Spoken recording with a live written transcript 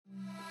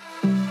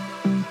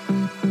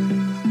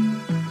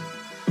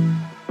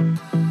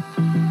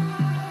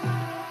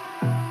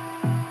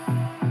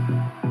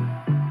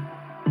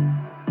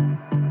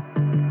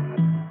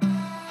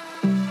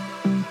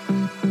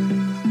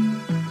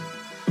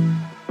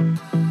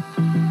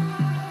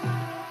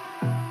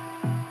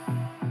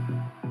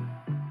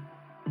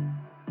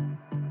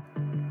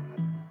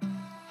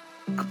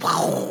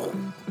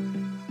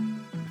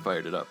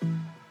Fired it up.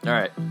 All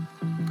right.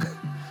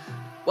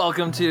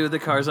 Welcome to the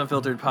Cars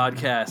Unfiltered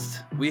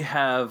podcast. We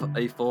have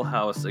a full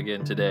house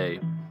again today.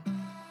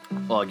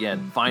 Well,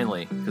 again,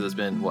 finally, because it's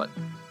been what?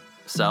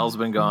 Sal's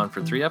been gone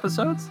for 3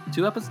 episodes?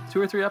 2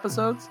 or 3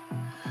 episodes?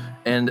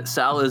 And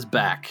Sal is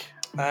back.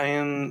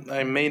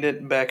 I made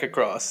it back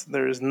across.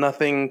 There's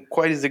nothing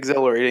quite as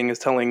exhilarating as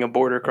telling a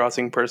border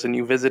crossing person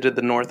you visited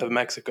the north of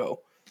Mexico.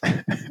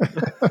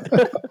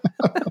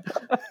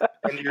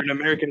 And you're an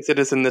American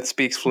citizen that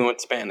speaks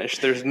fluent Spanish.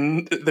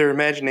 Their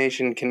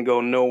imagination can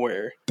go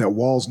nowhere. That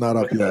wall's not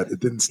up yet. It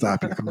didn't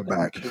stop you coming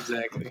back.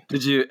 Exactly.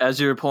 Did you, as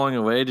you were pulling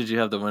away, did you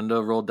have the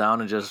window rolled down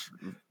and just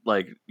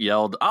like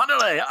yelled,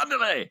 "Andale,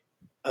 andale"?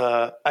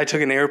 I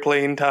took an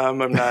airplane,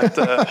 Tom. I'm not.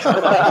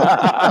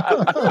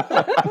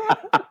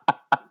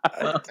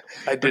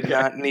 I did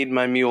not need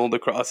my mule to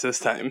cross this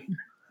time.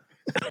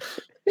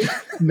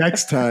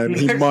 Next time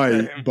he Next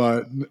might, time.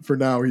 but for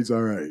now he's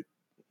all right.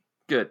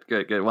 Good.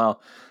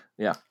 Well,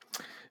 yeah.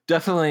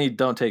 Definitely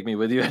don't take me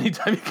with you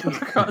anytime you come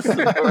across the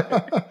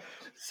way.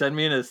 Send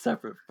me in a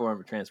separate form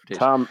of transportation.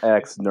 Tom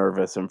acts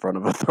nervous in front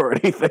of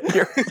authority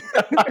figures.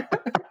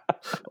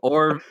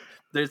 Or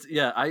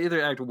I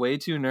either act way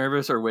too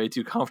nervous or way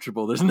too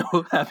comfortable. There's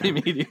no happy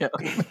medium.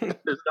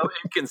 There's no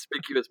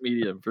inconspicuous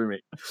medium for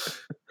me.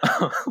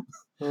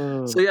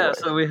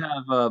 So we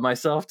have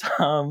myself,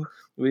 Tom.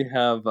 We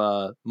have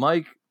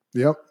Mike.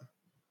 Yep.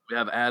 We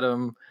have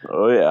Adam.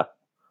 Oh yeah.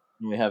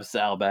 And we have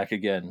Sal back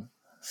again.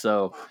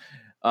 So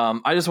I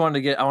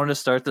wanted to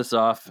start this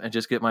off and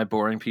just get my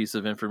boring piece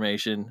of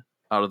information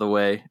out of the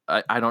way.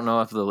 I don't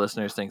know if the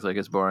listeners think like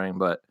it's boring,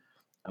 but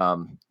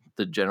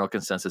the general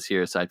consensus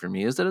here, aside from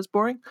me, is that it's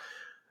boring.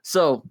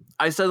 So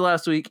I said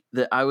last week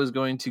that I was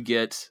going to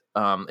get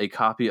a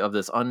copy of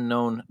this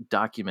unknown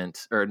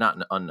document, or not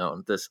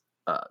unknown, this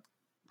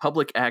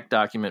Public Act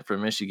document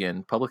from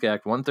Michigan, Public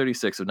Act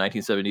 136 of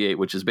 1978,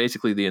 which is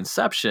basically the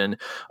inception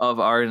of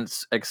our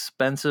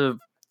expensive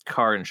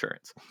car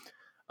insurance.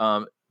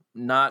 I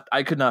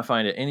could not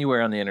find it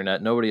anywhere on the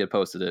internet. Nobody had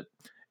posted it.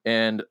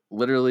 And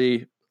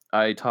literally,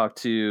 I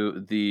talked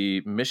to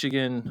the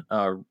Michigan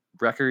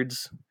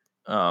records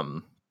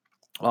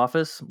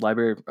office,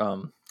 library,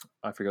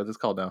 I forget what it's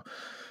called now,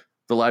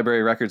 the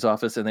library records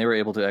office, and they were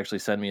able to actually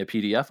send me a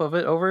PDF of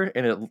it over,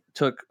 and it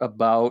took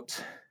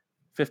about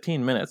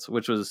 15 minutes,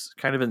 which was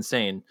kind of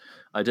insane.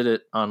 I did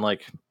it on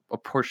like a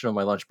portion of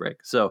my lunch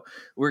break. So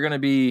we're going to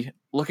be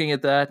looking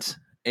at that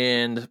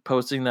and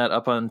posting that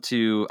up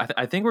onto,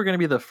 I think we're going to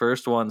be the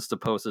first ones to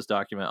post this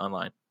document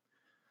online.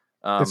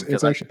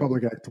 It's actually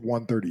Public Act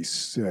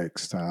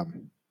 136,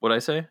 Tom. What'd I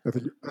say? I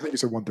think you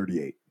said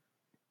 138.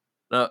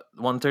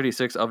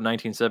 136 of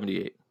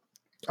 1978.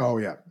 Oh,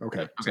 yeah.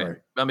 Okay. Sorry.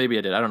 Well, maybe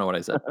I did. I don't know what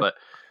I said, but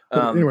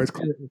anyways,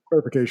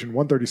 clarification,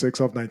 136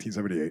 of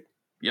 1978.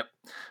 Yep.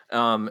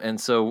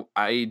 And so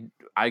I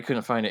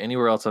couldn't find it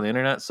anywhere else on the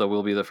internet, so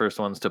we'll be the first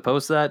ones to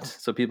post that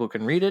so people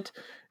can read it.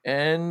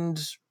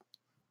 And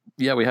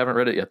yeah, we haven't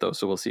read it yet though,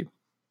 so we'll see.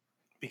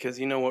 Because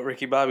you know what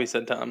Ricky Bobby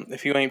said, Tom.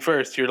 If you ain't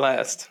first, you're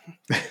last.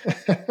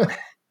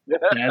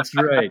 That's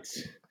right.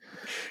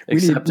 We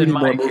need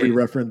more movie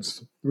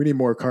reference. We need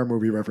more car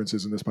movie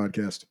references in this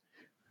podcast.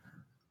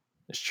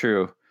 It's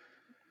true.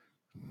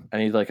 I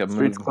need like a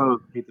Streets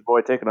closed. Pizza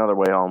Boy, take another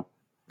way home.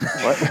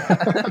 What?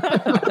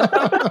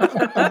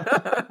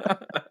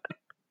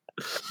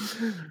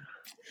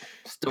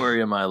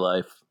 Story of my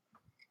life.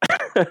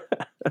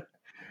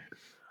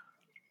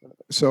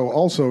 So,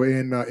 also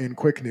in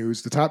quick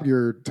news, the Top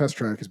Gear test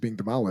track is being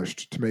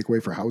demolished to make way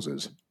for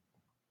houses.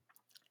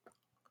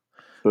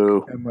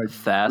 Boo! And like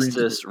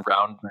Fastest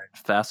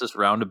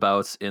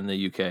roundabouts in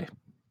the UK.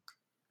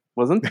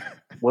 Wasn't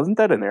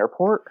that an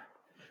airport?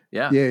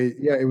 Yeah.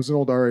 It was an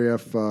old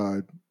RAF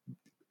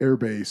air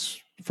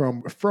base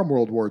from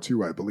World War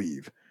II, I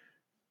believe.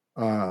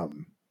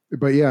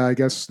 But yeah, I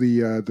guess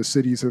the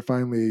cities have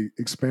finally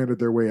expanded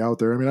their way out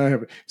there. I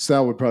mean,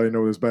 Sal would probably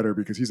know this better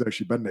because he's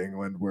actually been to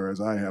England,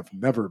 whereas I have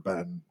never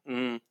been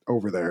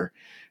over there.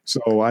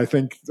 So I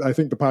think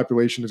the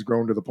population has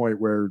grown to the point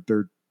where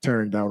they're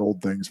tearing down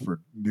old things for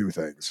new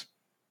things.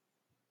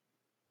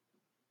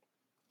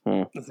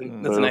 That's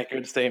an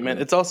accurate statement.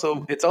 It's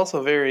also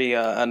very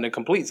on a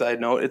complete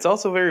side note. It's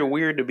also very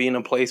weird to be in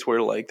a place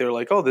where like they're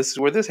like, oh, this is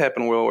where this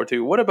happened in World War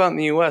II. What about in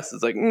the U.S.?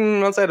 It's like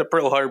outside of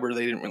Pearl Harbor,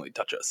 they didn't really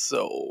touch us.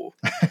 So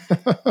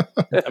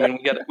I mean,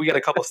 we got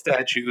a couple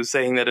statues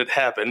saying that it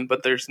happened,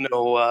 but there's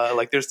no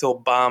there's still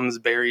bombs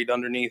buried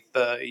underneath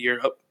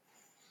Europe.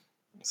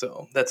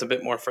 So that's a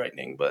bit more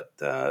frightening. But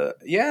and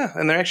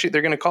they're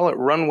going to call it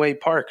Runway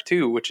Park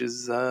too, which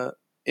is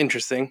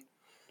interesting.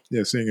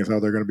 Yeah, seeing as how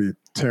they're going to be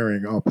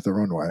tearing up the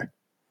runway.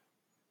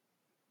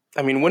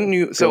 I mean, wouldn't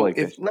you? So,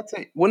 let's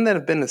say, wouldn't that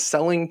have been a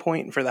selling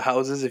point for the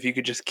houses if you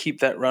could just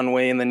keep that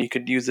runway and then you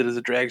could use it as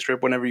a drag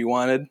strip whenever you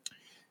wanted?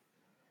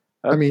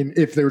 I mean,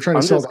 if they were trying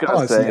to sell the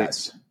house,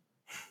 yes.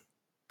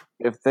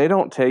 If they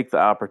don't take the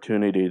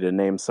opportunity to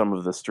name some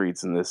of the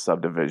streets in this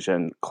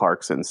subdivision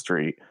Clarkson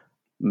Street,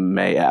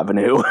 May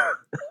Avenue.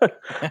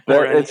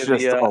 It's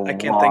just I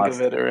can't think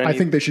of it. Or I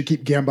think they should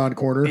keep Gambon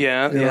Corner.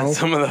 Yeah,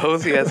 some of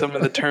those. Yeah, some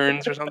of the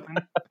turns or something.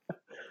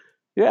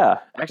 Yeah,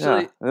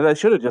 Actually, they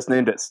should have just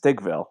named it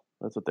Stigville.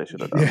 That's what they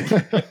should have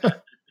done.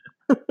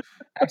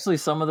 Actually,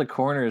 some of the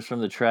corners from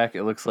the track,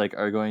 it looks like,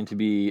 are going to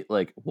be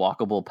like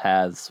walkable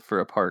paths for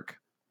a park.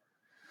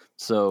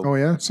 So, oh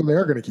yeah, so they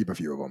are going to keep a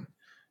few of them.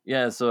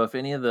 Yeah, so if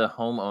any of the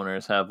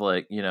homeowners have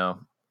like,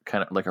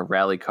 kind of like a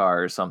rally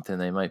car or something,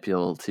 they might be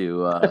able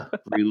to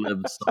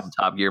relive some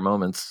Top Gear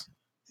moments.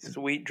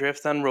 Sweet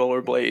drifts on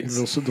rollerblades.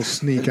 They'll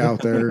sneak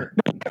out there,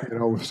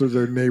 so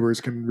their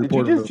neighbors can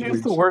report. Did you just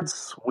use the word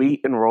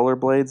 "sweet" and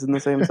rollerblades in the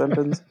same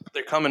sentence?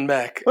 They're coming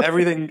back.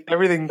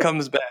 Everything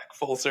comes back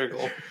full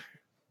circle.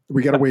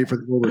 We got to wait for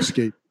the roller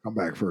skate to come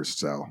back first,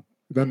 Sal.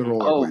 Then the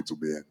rollerblades will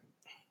be in.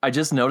 I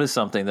just noticed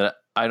something that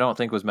I don't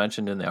think was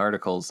mentioned in the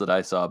articles that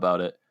I saw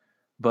about it,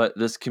 but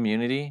this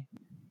community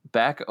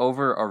back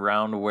over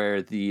around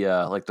where the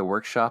like the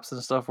workshops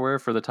and stuff were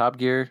for the Top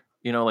Gear,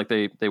 like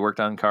they worked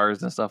on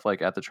cars and stuff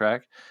like at the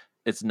track.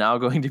 It's now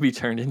going to be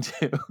turned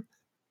into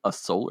a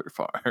solar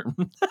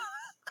farm.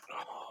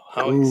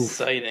 How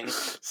exciting!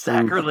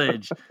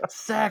 Sacrilege!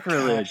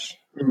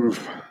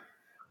 Oof.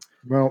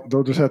 Well,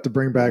 they'll just have to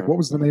bring back. What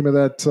was the name of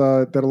that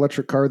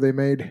electric car they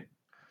made?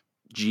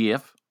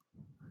 GF.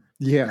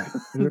 Yeah,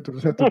 they'll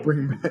just have to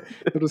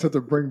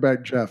bring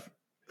back Jeff.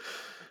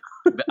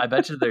 I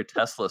bet you their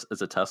Tesla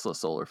is a Tesla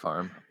solar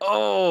farm.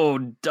 Oh,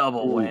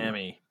 double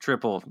whammy,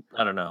 triple.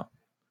 I don't know.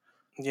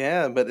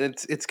 Yeah, but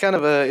it's kind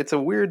of a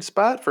weird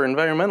spot for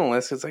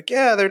environmentalists. It's like,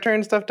 yeah, they're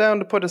tearing stuff down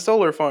to put a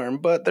solar farm,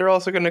 but they're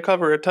also going to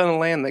cover a ton of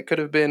land that could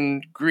have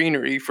been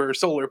greenery for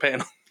solar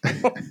panels.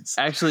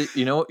 Actually,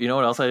 you know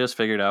what else I just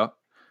figured out?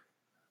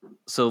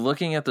 So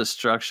looking at the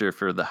structure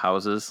for the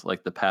houses,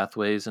 like the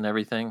pathways and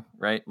everything,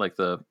 right? Like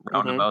the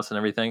roundabouts and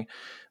everything,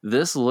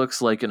 this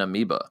looks like an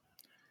amoeba.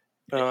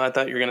 Oh, I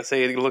thought you were going to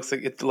say it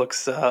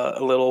looks a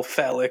little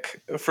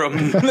phallic from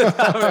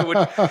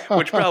the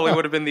which probably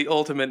would have been the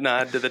ultimate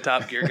nod to the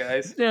Top Gear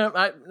guys. Yeah,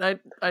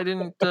 I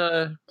didn't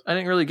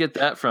really get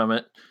that from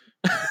it.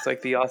 It's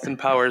like the Austin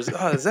Powers.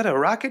 Oh, is that a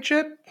rocket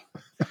ship?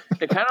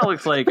 It kind of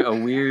looks like a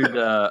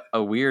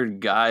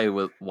weird guy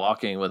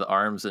walking with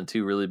arms and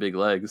two really big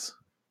legs.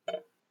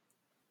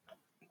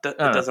 It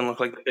doesn't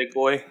look like the big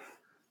boy.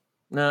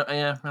 No,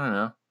 yeah, I don't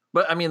know.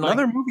 But I mean,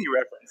 another movie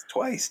reference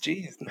twice.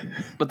 Jeez.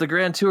 But the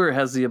Grand Tour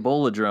has the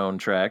Ebola drone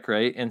track,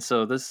 right? And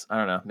so this, I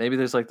don't know. Maybe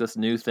there's like this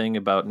new thing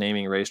about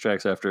naming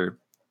racetracks after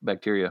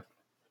bacteria.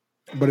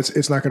 But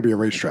it's not going to be a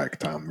racetrack,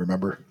 Tom.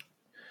 Remember?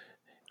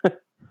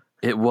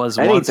 It was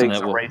once, and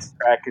anything's a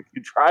racetrack if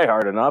you try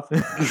hard enough.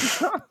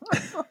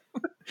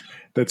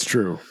 That's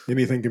true.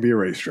 Anything can be a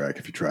racetrack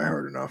if you try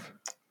hard enough.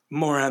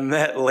 More on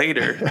that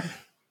later.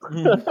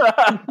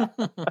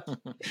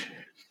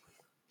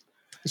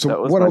 So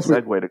that was my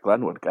segue to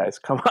Glenwood, guys.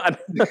 Come on.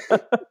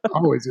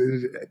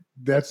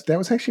 That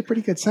was actually a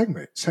pretty good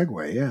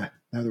segue, yeah.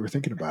 Now that we're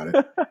thinking about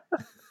it.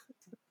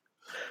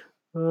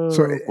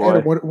 So,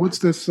 Adam, what's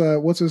this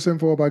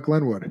info about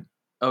Glenwood?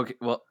 Okay,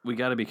 well, we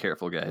got to be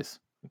careful, guys.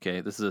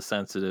 Okay, this is a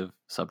sensitive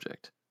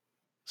subject,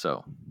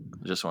 so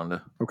I just wanted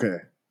to. Okay.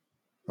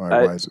 All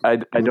right,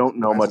 I don't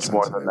know much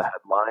more than the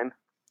headline.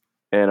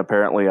 And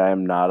apparently, I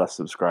am not a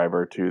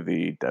subscriber to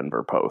the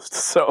Denver Post,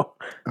 so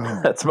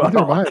that's about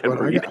all I can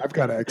read. I've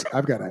got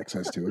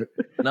access to it.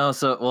 No,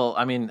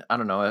 I mean, I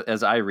don't know.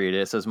 As I read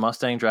it, it says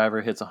Mustang driver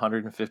hits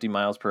 150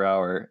 miles per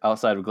hour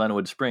outside of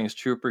Glenwood Springs.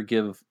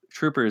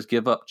 Troopers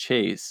give up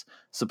chase.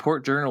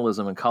 Support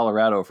journalism in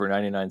Colorado for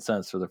 99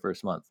 cents for the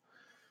first month.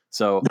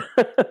 So,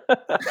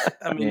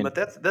 I mean, but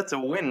that's a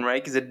win,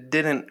 right? Because it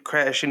didn't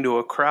crash into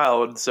a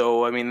crowd.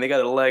 So, I mean, they got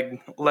a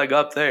leg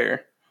up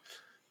there.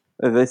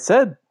 They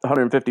said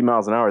 150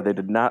 miles an hour. They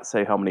did not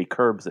say how many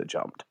curbs it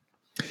jumped.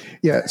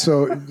 Yeah,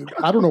 so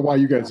I don't know why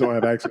you guys don't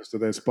have access to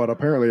this, but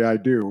apparently I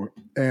do.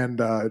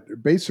 And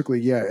basically,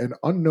 yeah, an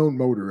unknown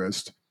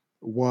motorist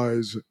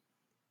was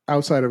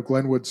outside of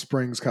Glenwood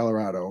Springs,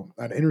 Colorado,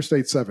 on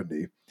Interstate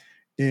 70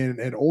 in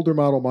an older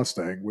model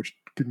Mustang, which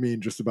could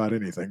mean just about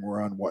anything.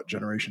 We're on, what,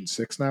 Generation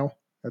 6 now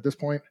at this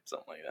point?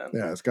 Something like that.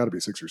 Yeah, it's got to be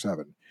 6 or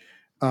 7.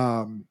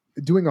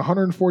 Doing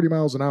 140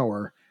 miles an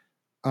hour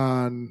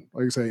on,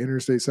 like I say,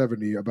 Interstate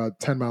 70, about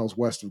 10 miles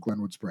west of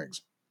Glenwood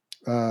Springs.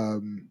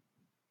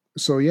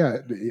 So, yeah,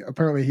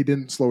 apparently he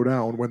didn't slow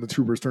down when the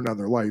troopers turned on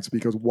their lights,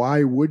 because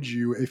why would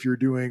you if you're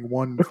doing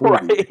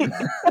 140? Right.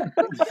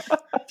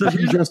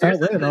 You just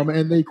outran them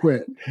and they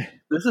quit.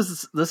 This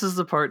is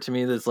the part to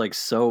me that's like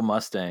so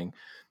Mustang.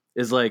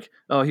 Is like,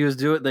 oh,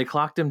 they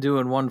clocked him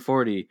doing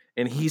 140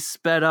 and he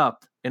sped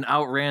up and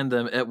outran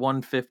them at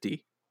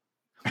 150.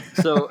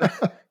 So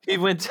he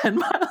went 10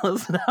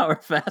 miles an hour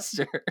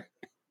faster.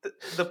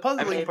 The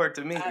puzzling part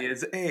to me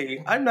is,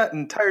 I'm not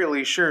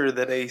entirely sure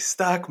that a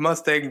stock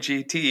Mustang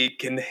GT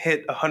can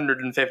hit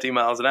 150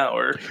 miles an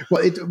hour.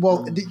 Well, it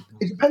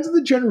depends on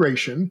the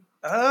generation,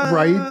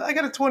 right? I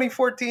got a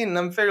 2014, and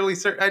I'm fairly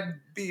certain I'd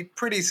be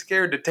pretty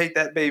scared to take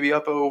that baby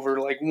up over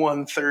like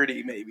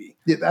 130, maybe.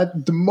 Yeah,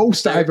 the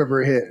most I've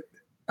ever hit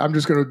I'm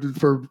just going to,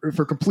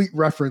 for complete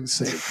reference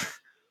sake,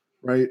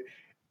 right?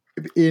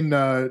 In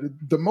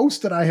the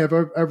most that I have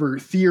ever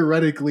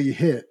theoretically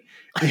hit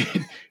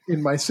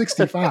in my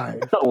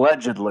 65.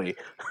 Allegedly.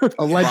 At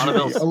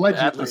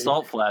the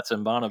Salt Flats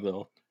in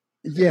Bonneville.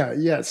 Yeah,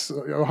 yes,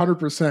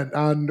 100%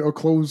 on a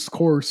closed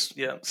course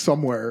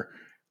somewhere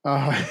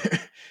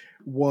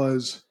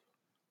was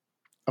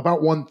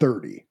about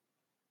 130.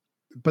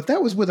 But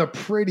that was with a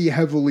pretty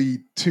heavily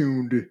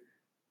tuned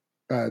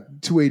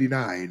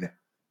 289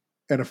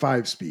 and a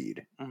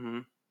 5-speed. Mm-hmm.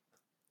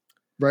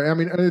 Right? I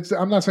mean,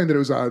 I'm not saying that it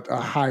was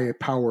a high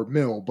power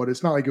mill, but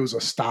it's not like it was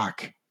a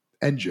stock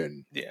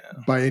engine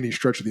by any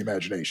stretch of the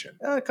imagination.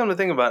 Come to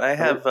think about it, I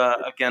have,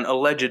 again,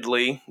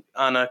 allegedly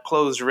on a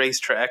closed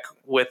racetrack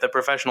with a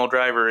professional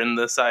driver in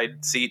the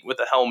side seat with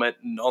a helmet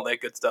and all that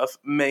good stuff,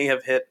 may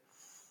have hit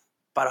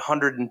about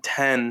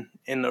 110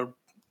 in a,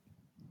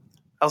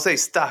 I'll say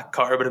stock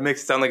car, but it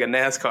makes it sound like a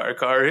NASCAR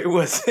car. It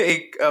was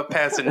a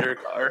passenger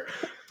car.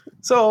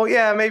 So,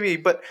 yeah, maybe.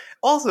 But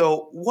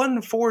also,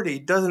 140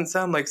 doesn't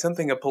sound like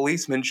something a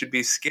policeman should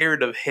be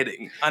scared of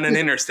hitting on an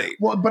interstate.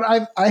 Well, but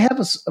I have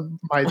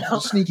my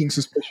sneaking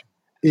suspicion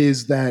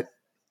is that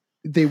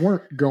they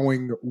weren't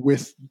going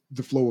with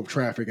the flow of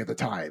traffic at the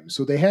time.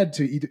 So they had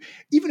to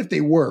even if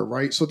they were,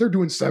 right? So they're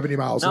doing 70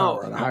 miles an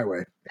hour on a highway.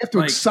 They have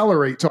to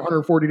accelerate to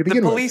 140 to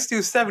begin with. The police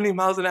do 70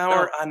 miles an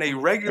hour on a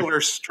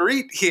regular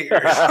street here.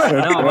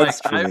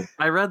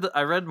 I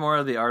read more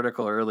of the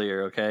article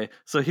earlier, okay?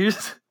 So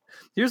here's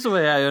the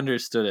way I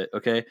understood it,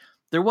 okay?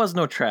 There was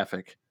no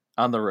traffic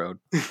on the road,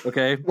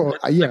 okay? Well,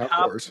 of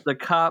course. The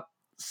cop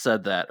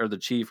said that, or the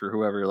chief or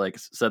whoever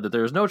said that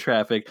there was no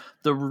traffic.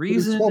 The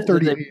reason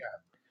 12:30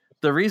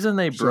 the reason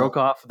they broke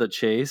off the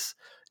chase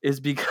is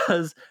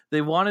because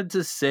they wanted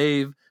to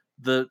save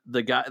the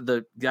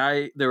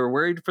guy. They were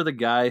worried for the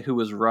guy who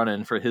was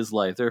running for his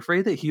life. They're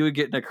afraid that he would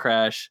get in a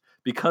crash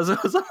because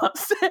it was a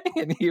Mustang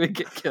and he would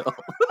get killed.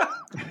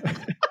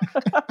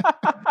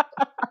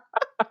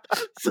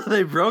 So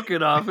they broke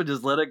it off and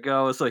just let it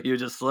go so he would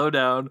just slow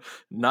down,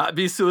 not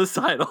be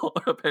suicidal,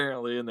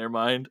 apparently, in their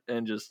mind,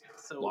 and just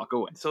walk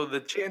away. So the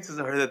chances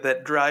are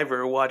that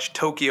driver watched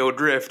Tokyo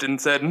Drift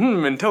and said,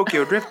 in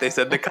Tokyo Drift, they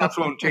said the cops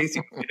won't chase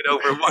you to get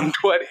over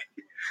 120.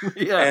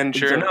 Yeah, and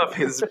sure enough,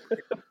 his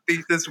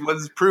thesis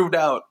was proved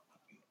out.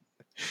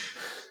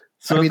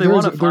 So if they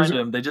want to find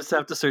him, they just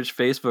have to search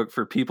Facebook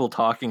for people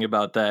talking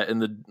about that in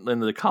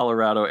the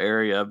Colorado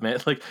area. Man,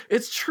 like,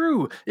 it's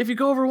true. If you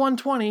go over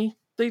 120...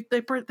 They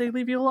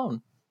leave you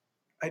alone.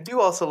 I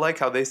do also like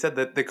how they said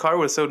that the car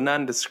was so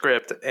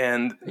nondescript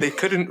and they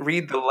couldn't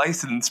read the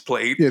license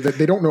plate. Yeah,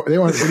 they don't know. They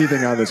don't have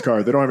anything on this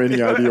car. They don't have any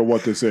idea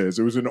what this is.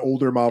 It was an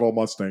older model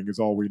Mustang, is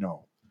all we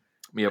know.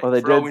 Yep. Well,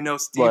 for all we know,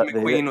 Steve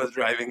McQueen was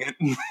driving it.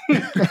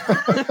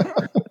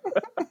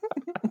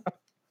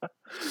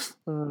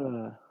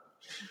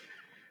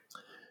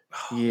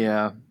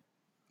 Yeah.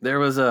 There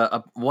was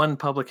a one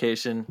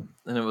publication,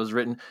 and it was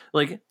written,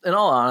 like, in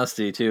all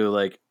honesty, too,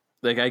 like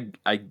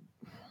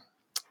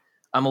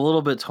I'm a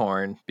little bit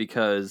torn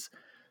because,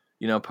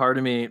 part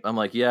of me, I'm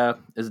like, yeah,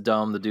 it's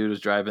dumb. The dude was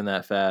driving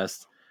that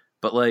fast.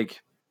 But,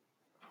 like,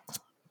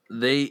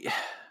 it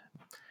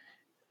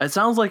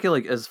sounds like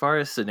as far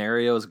as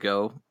scenarios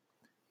go,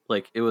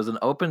 like, it was an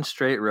open,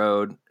 straight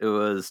road. It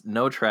was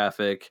no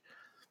traffic.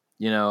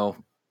 I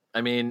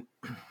mean,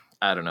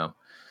 I don't know.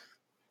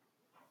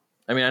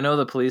 I mean, I know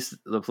the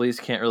police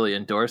can't really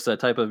endorse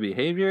that type of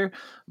behavior,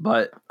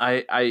 but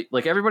I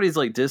like, everybody's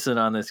like dissing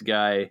on this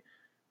guy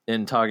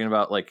and talking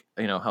about, like,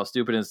 how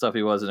stupid and stuff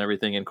he was and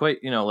everything. And quite,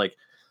 like,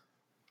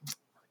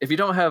 if you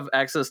don't have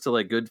access to,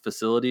 like, good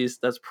facilities,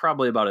 that's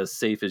probably about as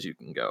safe as you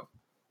can go.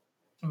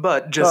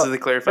 But just as a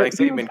clarifying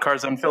statement,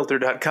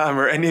 carsunfiltered.com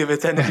or any of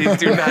its entities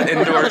do not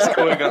endorse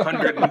going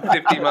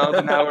 150 miles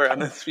an hour on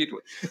the speedway.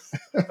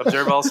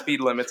 Observe all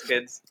speed limits,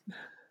 kids.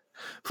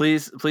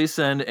 Please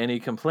send any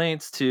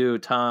complaints to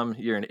Tom.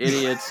 You're an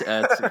idiot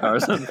at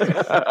Carson.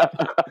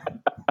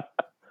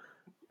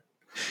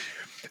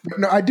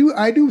 No, I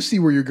do see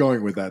where you're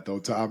going with that, though,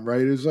 Tom.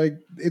 Right? It's like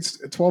it's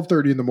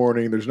 12:30 in the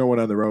morning. There's no one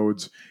on the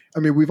roads. I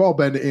mean, we've all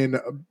been in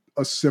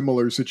a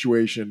similar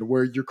situation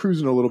where you're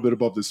cruising a little bit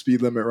above the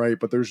speed limit, right?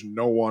 But there's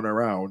no one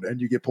around,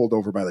 and you get pulled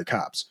over by the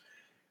cops.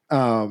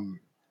 In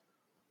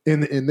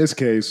this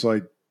case,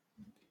 like,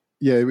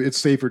 yeah, it's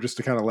safer just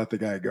to kind of let the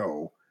guy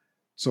go.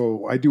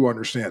 So I do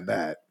understand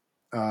that.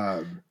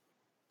 I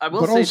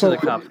will say, also, to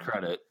the cops'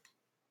 credit.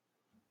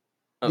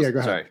 Oh, yeah, go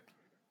ahead. Sorry.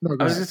 No,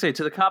 I was going to say,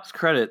 to the cops'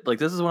 credit, like,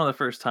 this is one of the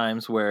first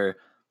times where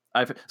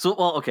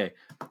okay.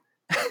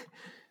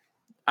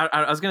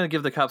 I was going to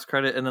give the cops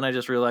credit, and then I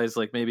just realized,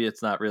 like, maybe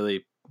it's not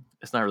really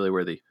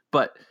worthy.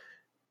 But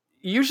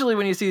usually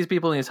when you see these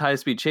people in these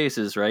high-speed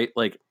chases, right,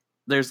 like,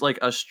 there's, like,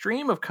 a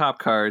stream of cop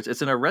cars.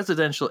 It's in a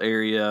residential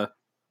area,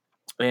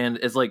 and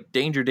it's, like,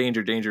 danger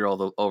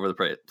all over the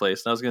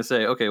place. And I was going to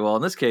say, okay, well,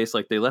 in this case,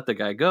 like, they let the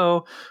guy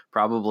go,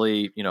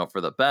 probably,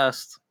 for the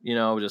best,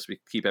 just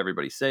keep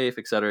everybody safe,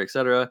 et cetera, et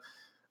cetera.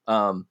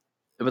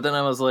 But then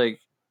I was like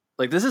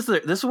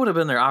this would have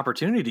been their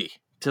opportunity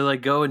to,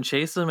 like, go and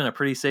chase them in a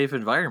pretty safe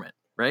environment,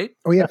 right?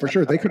 Oh yeah, for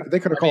sure. They could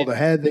have called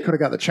ahead. They could have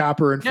got the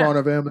chopper in front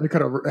of him. They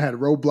could have had a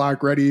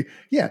roadblock ready.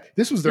 Yeah,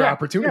 this was their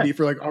opportunity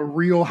for like a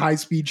real high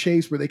speed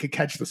chase where they could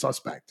catch the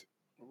suspect.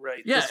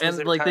 Right. Yeah, this was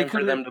and like time they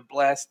for them to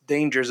blast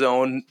Danger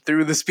Zone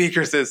through the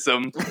speaker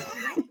system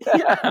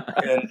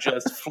and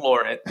just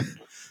floor it.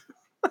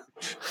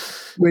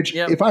 Which,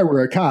 if I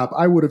were a cop,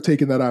 I would have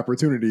taken that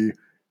opportunity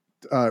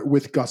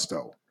with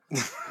gusto.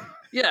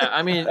 Yeah,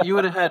 I mean, you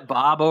would have had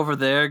Bob over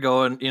there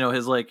going,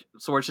 his like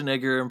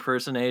Schwarzenegger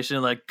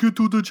impersonation, like "Get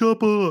to the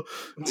chopper,"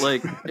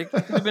 like it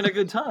could have been a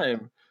good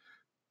time.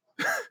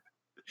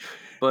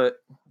 But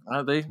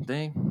they I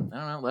don't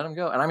know, let him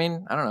go. And I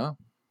mean, I don't know.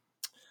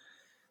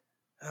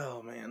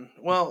 Oh man.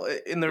 Well,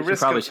 in the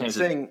risk of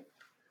saying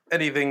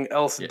anything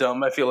else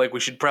dumb, I feel like we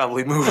should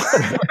probably move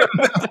on.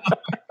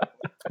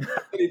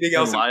 Anything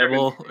else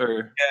liable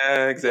or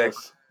yeah,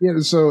 exactly. Yeah.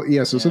 So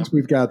since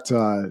we've got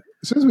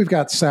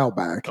Sal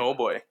back, oh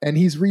boy, and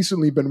he's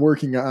recently been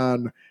working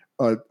on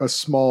a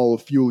small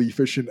fuel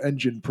efficient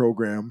engine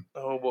program.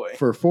 Oh boy,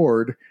 for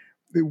Ford.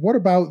 What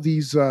about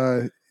these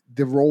the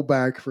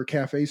rollback for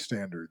CAFE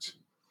standards?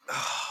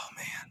 Oh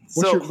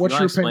man, what's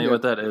your opinion?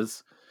 What that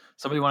is?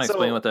 Somebody want to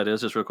explain what that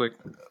is just real quick?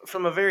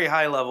 From a very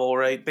high level,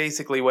 right?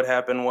 Basically what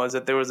happened was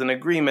that there was an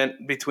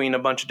agreement between a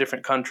bunch of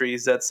different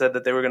countries that said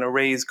that they were going to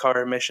raise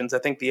car emissions. I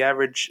think the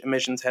average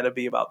emissions had to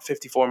be about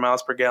 54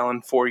 miles per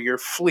gallon for your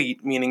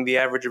fleet, meaning the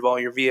average of all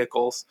your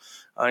vehicles,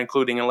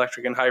 including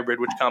electric and hybrid,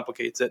 which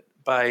complicates it,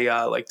 by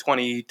like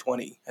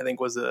 2020, I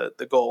think was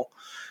the goal.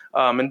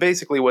 And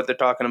basically what they're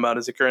talking about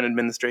is the current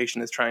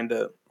administration is trying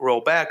to roll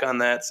back on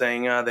that,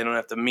 saying they don't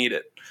have to meet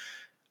it.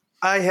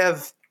 I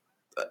have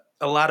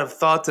a lot of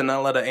thoughts and not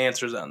a lot of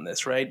answers on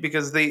this, right?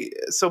 Because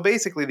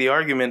basically the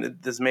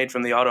argument that's made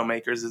from the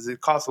automakers is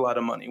it costs a lot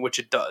of money, which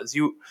it does.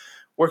 You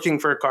working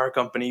for a car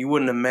company, you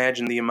wouldn't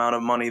imagine the amount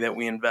of money that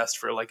we invest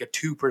for like a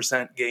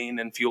 2% gain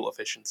in fuel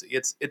efficiency.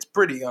 It's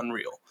pretty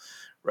unreal,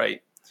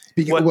 right?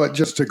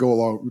 Just to go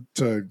along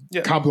to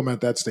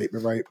complement that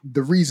statement, right?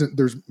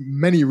 There's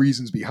many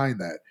reasons behind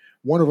that.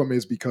 One of them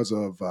is because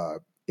of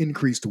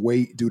increased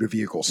weight due to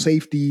vehicle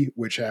safety,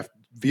 which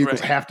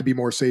vehicles have to be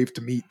more safe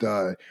to meet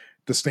the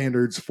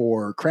standards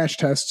for crash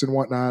tests and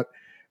whatnot.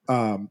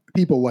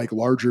 People like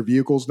larger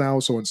vehicles now,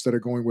 so instead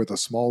of going with a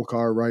small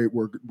car, right,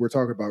 we're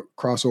talking about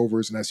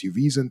crossovers and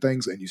SUVs and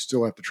things, and you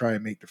still have to try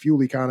and make the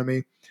fuel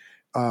economy.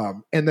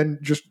 And then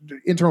just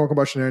internal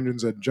combustion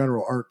engines in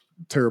general aren't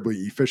terribly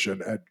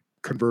efficient at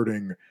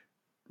converting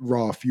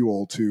raw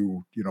fuel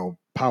to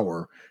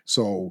power.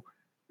 So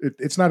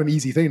it's not an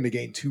easy thing to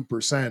gain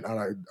 2%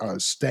 on a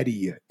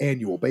steady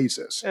annual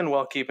basis. And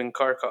while keeping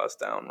car costs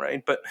down,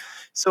 right? But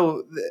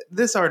so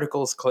this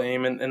article's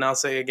claim, and I'll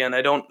say again,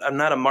 I'm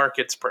not a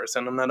markets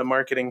person. I'm not a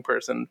marketing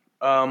person.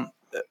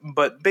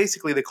 But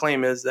basically the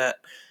claim is that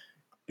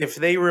if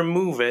they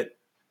remove it,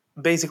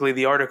 basically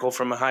the article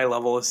from a high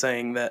level is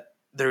saying that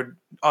their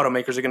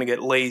automakers are going to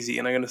get lazy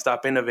and they're going to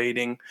stop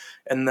innovating.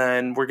 And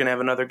then we're going to have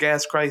another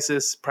gas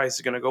crisis. Price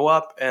is going to go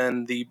up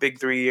and the big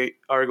three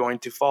are going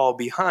to fall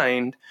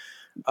behind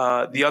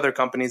the other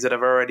companies that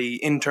have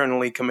already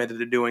internally committed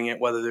to doing it,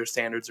 whether they're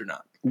standards or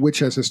not. Which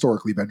has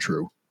historically been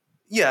true.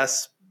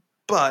 Yes,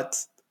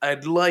 but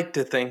I'd like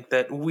to think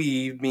that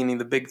we, meaning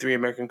the big three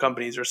American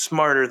companies, are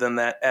smarter than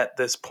that at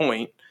this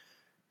point.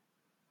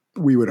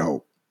 We would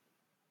hope.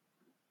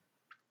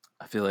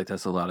 I feel like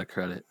that's a lot of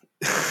credit.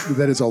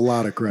 That is a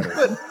lot of credit.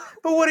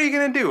 But what are you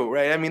going to do,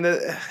 right? I mean,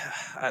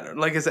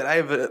 like I said, I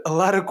have a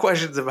lot of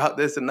questions about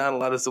this and not a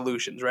lot of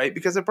solutions, right?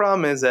 Because the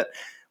problem is that,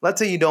 let's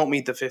say you don't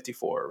meet the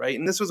 54, right?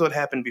 And this was what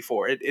happened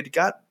before. It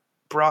got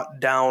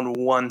brought down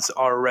once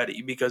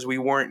already because we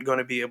weren't going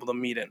to be able to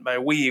meet it. By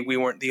we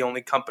weren't the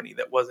only company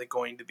that wasn't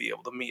going to be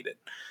able to meet it.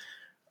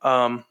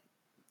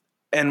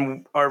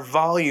 And our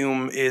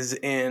volume is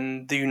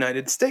in the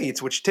United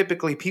States, which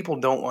typically people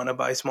don't want to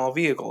buy small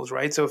vehicles,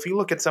 right? So if you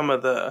look at some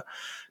of the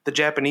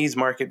Japanese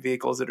market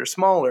vehicles that are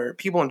smaller,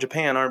 people in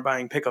Japan aren't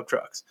buying pickup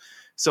trucks.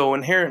 So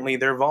inherently,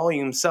 their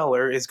volume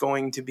seller is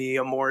going to be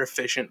a more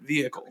efficient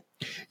vehicle.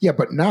 Yeah,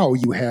 but now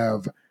you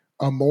have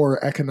a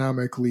more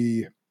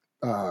economically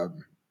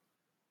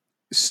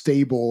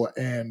stable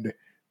and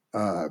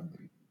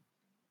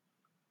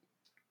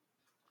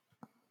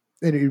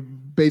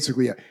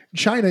basically,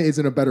 China is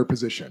in a better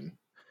position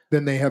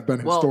than they have been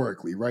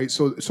historically, right?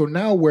 So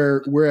now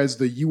whereas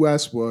the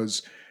U.S.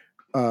 was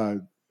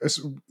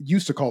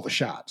used to call the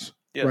shots,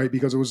 right?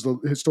 Because it was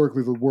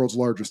historically the world's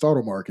largest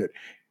auto market.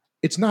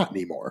 It's not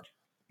anymore,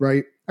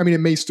 right? I mean, it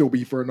may still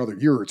be for another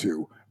year or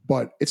two,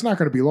 but it's not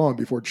going to be long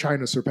before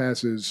China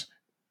surpasses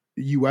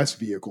U.S.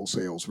 vehicle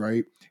sales,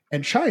 right?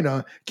 And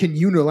China can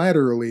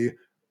unilaterally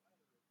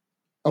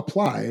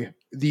apply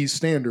these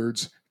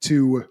standards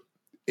to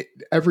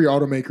every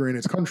automaker in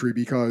its country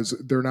because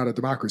they're not a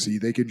democracy.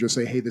 They can just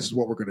say, hey, this is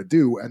what we're going to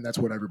do, and that's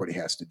what everybody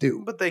has to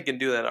do. But they can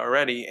do that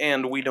already,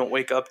 and we don't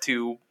wake up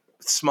to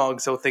smog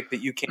so thick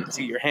that you can't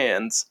see your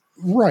hands.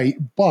 Right,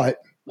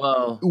 but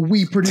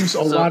we produce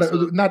a lot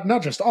of,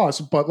 not just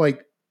us, but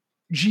like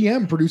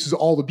GM produces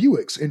all the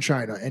Buicks in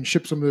China and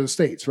ships them to the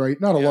States, right?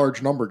 Not a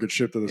large number gets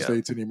shipped to the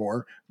States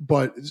anymore,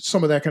 but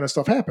some of that kind of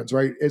stuff happens,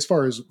 right? As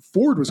far as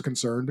Ford was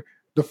concerned,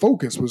 the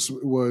Focus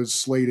is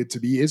slated to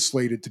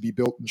be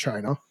built in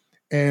China,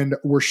 and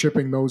we're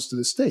shipping those to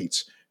the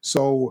States.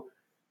 So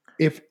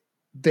if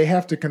they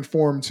have to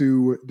conform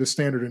to the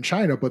standard in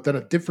China, but then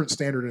a different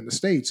standard in the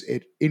States,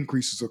 it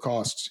increases the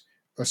costs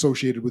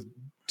associated with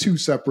two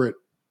separate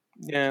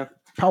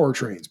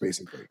powertrains,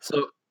 basically.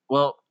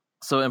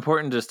 So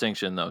important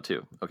distinction though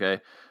too. Okay,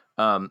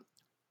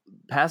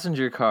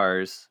 passenger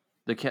cars.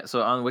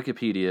 So on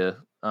Wikipedia,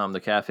 the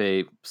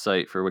cafe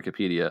site for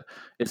Wikipedia,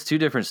 it's two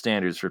different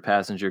standards for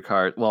passenger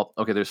cars. Well,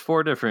 okay, there's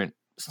 4 different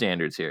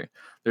standards here.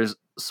 There's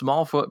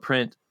small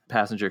footprint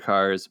passenger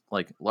cars,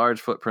 like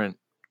large footprint.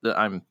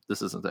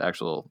 This isn't the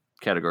actual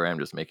category. I'm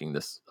just making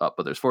this up,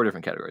 but there's 4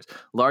 different categories.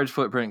 Large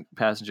footprint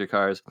passenger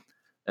cars,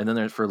 and then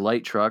there's for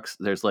light trucks.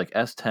 There's like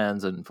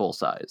S10s and full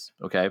size.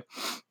 Okay,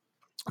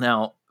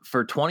 now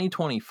for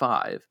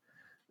 2025,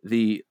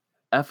 the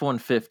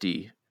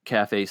F-150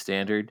 CAFE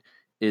standard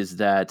is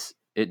that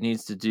it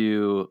needs to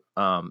do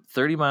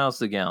 30 miles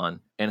to the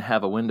gallon and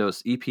have a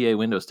EPA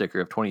window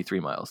sticker of 23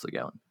 miles to the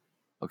gallon.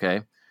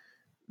 Okay,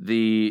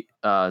 the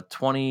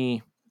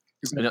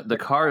the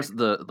cars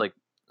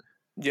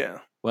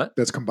what?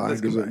 That's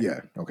combined.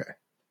 Yeah. Okay.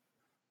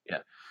 Yeah.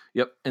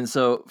 Yep. And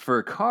so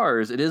for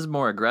cars, it is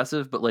more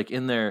aggressive, but like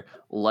in their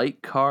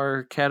light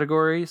car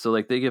category. So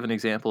like they give an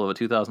example of a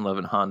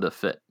 2011 Honda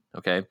Fit.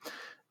 Okay.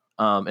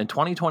 In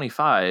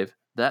 2025,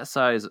 that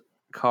size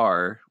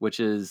car, which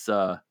is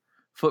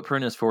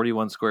footprint is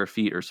 41 square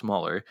feet or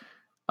smaller,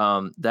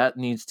 that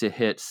needs to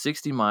hit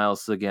 60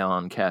 miles to the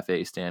gallon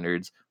CAFE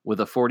standards with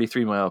a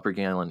 43 mile per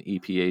gallon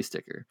EPA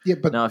sticker. Yeah,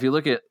 but now if you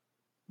look at,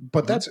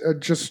 but that's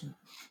just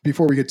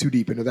before we get too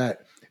deep into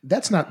that.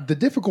 That's not the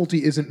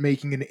difficulty. Isn't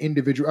making an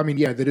individual. I mean,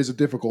 yeah, that is a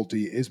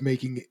difficulty. Is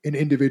making an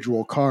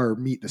individual car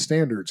meet the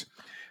standards,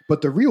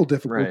 but the real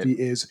difficulty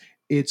is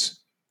it's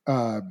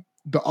the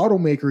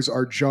automakers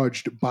are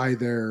judged by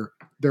their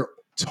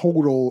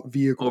total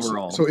vehicles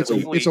overall. So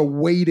it's a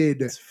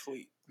weighted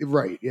fleet.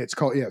 Right. It's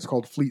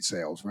called fleet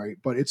sales, right?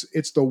 But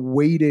it's the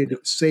weighted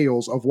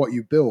sales of what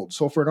you build.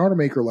 So for an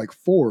automaker like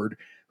Ford,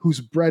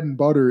 whose bread and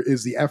butter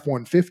is the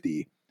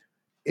F-150,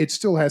 it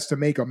still has to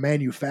make a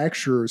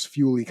manufacturer's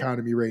fuel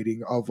economy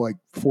rating of like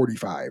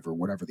 45 or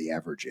whatever the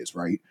average is,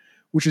 right?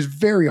 Which is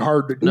very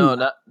hard to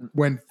do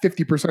when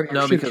 50% of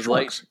your shit is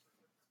trucks.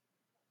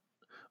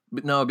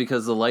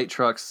 Because the light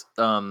trucks,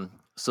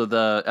 so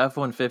the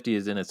F-150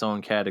 is in its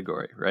own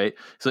category, right?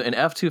 So and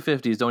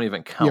F-250s don't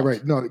even count. Yeah,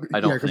 right. No, I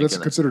don't think that's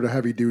considered a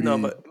heavy duty. No,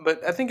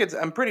 but I think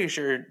I'm pretty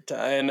sure,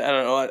 and I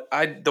don't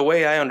know, the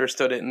way I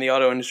understood it in the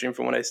auto industry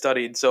from when I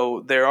studied,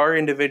 so there are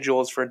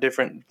individuals for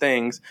different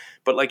things,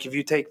 but like if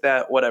you take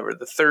that,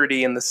 the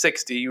 30 and the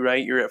 60,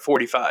 right, you're at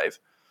 45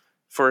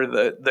 for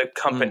the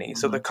company. Mm-hmm.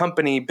 So the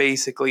company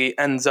basically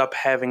ends up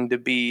having to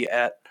be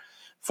at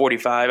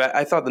 45.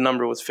 I thought the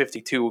number was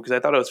 52 because I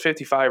thought it was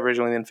 55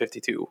 originally, then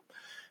 52.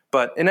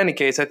 But in any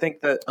case, I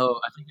think that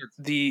I think it's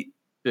the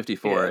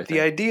 54. Yeah,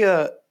 the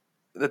idea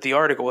that the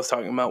article was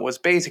talking about was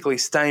basically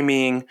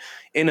stymieing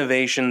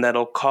innovation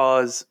that'll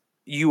cause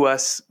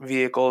U.S.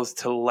 vehicles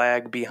to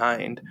lag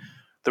behind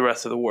the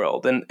rest of the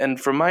world. And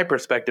from my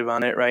perspective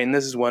on it, right, and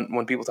this is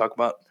when people talk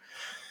about,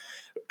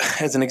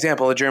 as an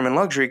example, the German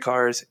luxury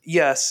cars,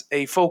 yes,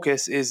 a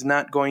Focus is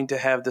not going to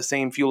have the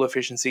same fuel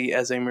efficiency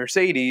as a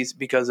Mercedes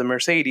because a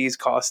Mercedes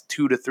costs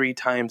 2 to 3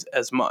 times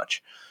as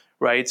much.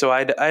 Right, so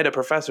I had a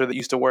professor that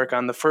used to work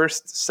on the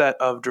first set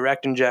of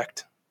direct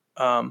inject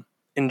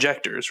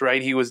injectors.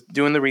 Right, he was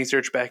doing the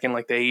research back in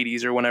like the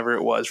 80s or whenever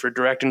it was for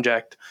direct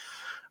inject,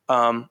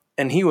 and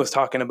he was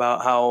talking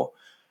about how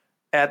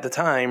at the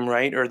time,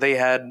 right, or they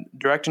had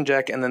direct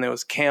inject and then there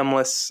was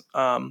camless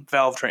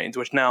valve trains,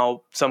 which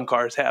now some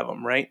cars have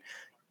them. Right,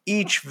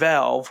 each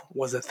valve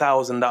was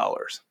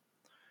 $1,000.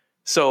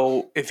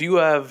 So if you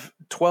have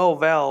 12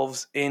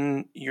 valves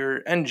in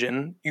your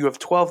engine, you have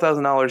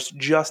 $12,000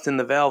 just in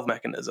the valve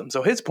mechanism.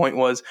 So his point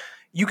was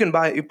you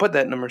put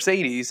that in a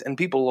Mercedes and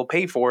people will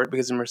pay for it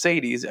because of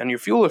Mercedes and your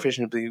fuel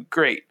efficiency is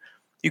great.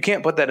 You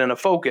can't put that in a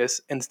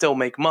Focus and still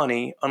make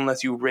money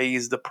unless you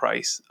raise the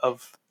price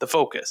of the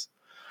Focus,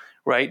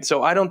 right?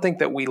 So I don't think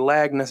that we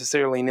lag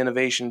necessarily in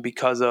innovation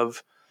because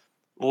of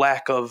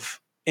lack of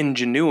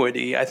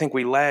ingenuity. I think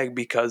we lag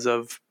because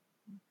of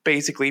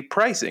basically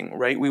pricing,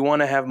 right? We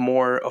want to have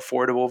more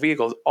affordable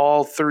vehicles.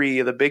 All 3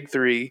 of the big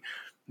 3,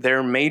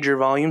 their major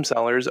volume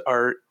sellers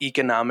are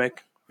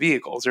economic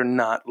vehicles. They're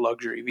not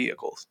luxury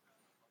vehicles.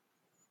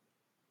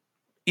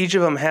 Each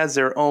of them has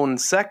their own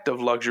sect of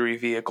luxury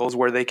vehicles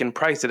where they can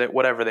price it at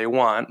whatever they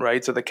want,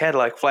 right? So the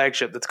Cadillac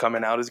flagship that's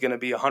coming out is going to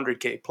be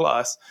 $100K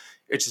plus,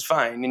 which is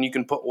fine. And you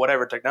can put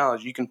whatever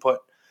technology you can put.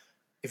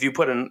 If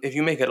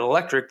you make it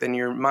electric, then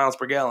your miles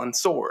per gallon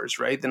soars,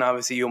 right? Then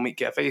obviously you'll meet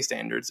CAFE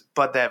standards,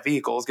 but that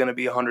vehicle is going to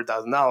be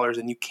 $100,000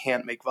 and you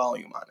can't make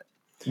volume on it.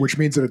 Which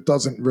means that it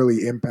doesn't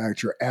really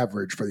impact your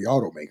average for the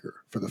automaker,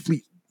 for the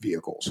fleet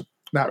vehicles.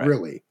 Not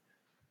really.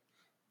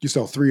 You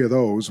sell 3 of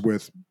those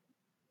with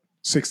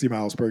 60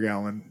 miles per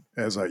gallon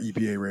as a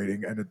EPA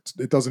rating, and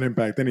it doesn't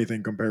impact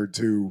anything compared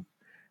to,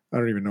 I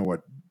don't even know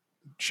what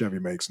Chevy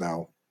makes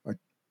now.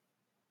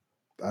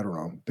 I don't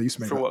know. They used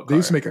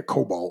to make a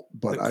Cobalt,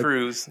 but the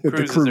Cruise. The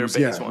Cruise is their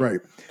base one.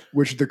 Right.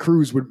 Which the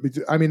Cruise would be,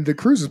 I mean, the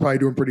Cruise is probably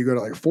doing pretty good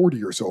at like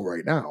 40 or so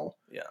right now.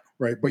 Yeah.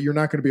 Right. But you're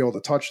not going to be able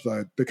to touch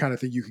the kind of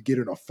thing you could get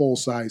in a full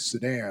size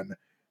sedan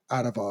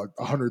out of a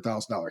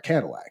 $100,000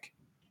 Cadillac.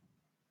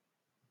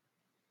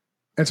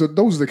 And so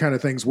those are the kind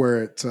of things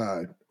where it's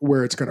going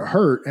to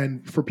hurt.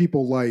 And for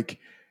people like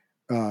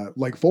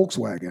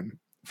Volkswagen,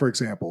 for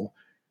example,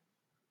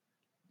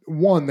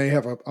 one, they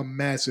have a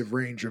massive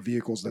range of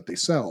vehicles that they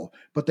sell,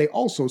 but they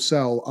also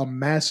sell a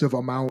massive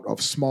amount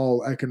of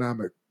small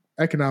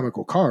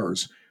economical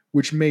cars,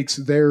 which makes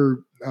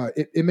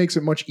it makes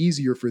it much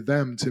easier for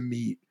them to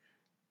meet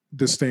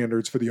the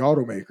standards for the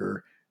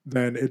automaker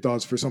than it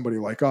does for somebody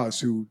like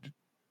us who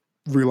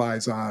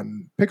relies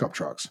on pickup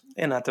trucks.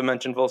 And not to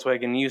mention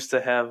Volkswagen used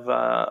to have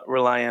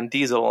rely on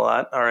diesel a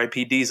lot,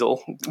 RIP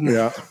diesel.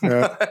 Yeah.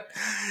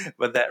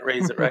 But that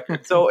raised the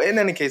record. So in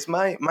any case,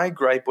 my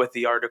gripe with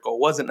the article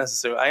wasn't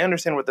necessarily, I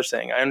understand what they're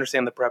saying. I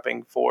understand the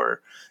prepping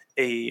for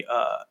a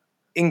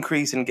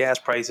increase in gas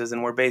prices,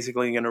 and we're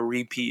basically going to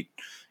repeat,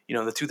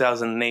 the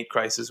 2008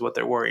 crisis, what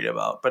they're worried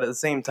about. But at the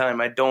same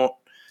time, I don't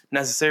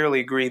necessarily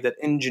agree that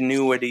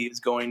ingenuity is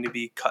going to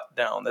be cut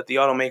down, that the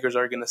automakers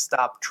are going to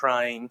stop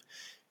trying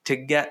to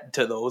get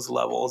to those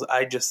levels.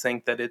 I just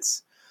think that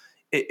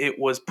it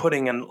was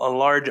putting a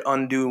large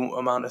undue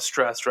amount of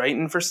stress, right?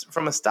 And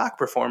from a stock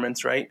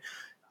performance, right?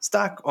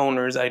 Stock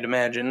owners, I'd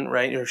imagine,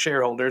 right, or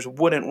shareholders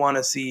wouldn't want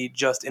to see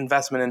just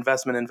investment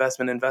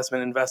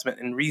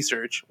in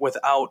research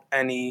without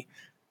any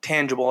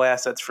tangible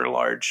assets for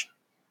large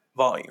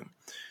volume,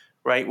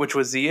 right? Which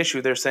was the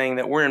issue. They're saying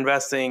that we're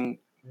investing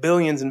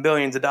billions and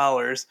billions of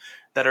dollars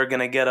that are going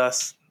to get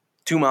us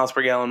 2 miles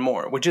per gallon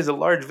more, which is a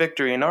large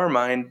victory in our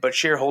mind, but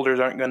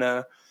shareholders aren't going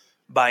to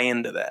buy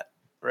into that,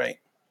 right?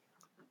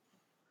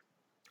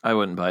 I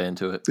wouldn't buy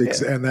into it.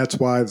 And that's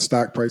why the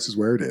stock price is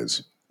where it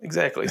is.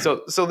 Exactly.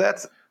 So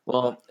that's...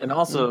 Well, and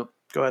also...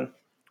 Go ahead.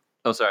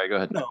 Oh, sorry, go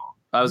ahead. No.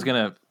 I was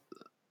gonna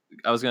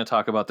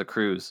talk about the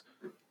Cruise.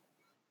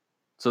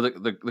 So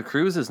the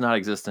Cruise is not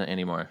existent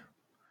anymore.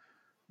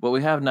 What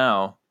we have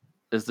now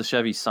is the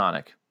Chevy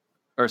Sonic.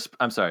 Or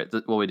I'm sorry,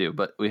 we do,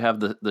 but we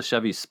have the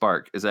Chevy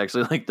Spark is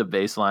actually like the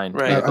baseline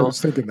vehicle. I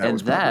was thinking that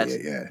was probably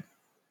it, yeah.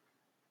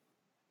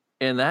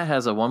 And that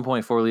has a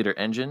 1.4 liter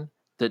engine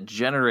that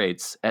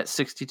generates at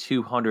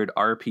 6,200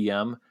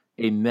 RPM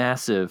a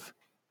massive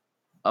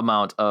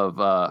amount of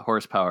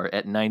horsepower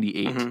at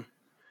 98.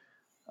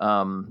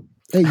 Mm-hmm.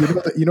 Hey,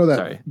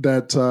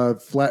 that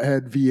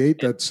flathead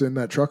V8 that's in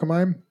that truck of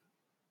mine?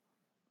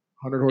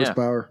 100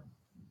 horsepower.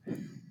 Yeah.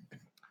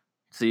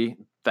 See?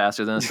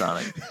 Faster than a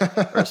Sonic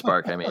or a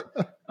Spark, I mean.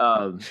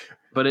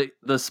 But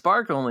the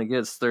Spark only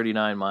gets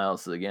 39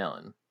 miles to the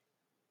gallon.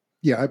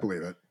 Yeah, I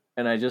believe it.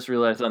 And I just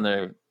realized on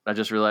their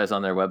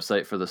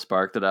website for the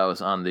Spark that I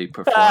was on the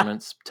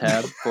performance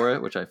tab for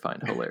it, which I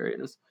find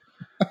hilarious.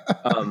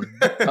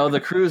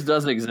 The Cruise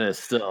does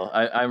exist still.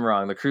 I'm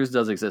wrong. The Cruise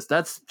does exist.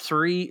 That's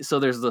 3. So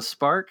there's the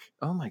Spark.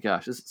 Oh my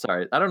gosh.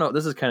 Sorry. I don't know.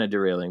 This is kind of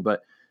derailing,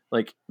 but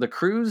like the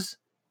Cruise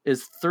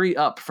is 3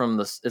 up from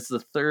it's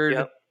the third.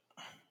 Yep.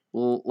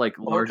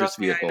 Largest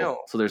vehicle.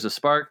 So there's a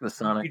Spark, the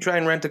Sonic. You try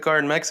and rent a car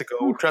in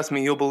Mexico, trust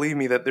me, you'll believe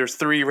me that there's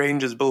 3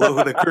 ranges below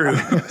the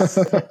Cruise.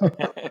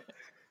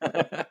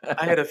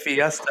 I had a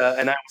Fiesta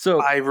and I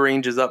was 5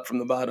 ranges up from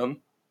the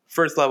bottom.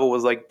 First level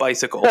was like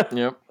bicycle.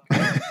 Yep.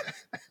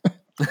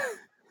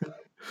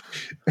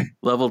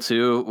 Level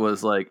 2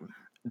 was like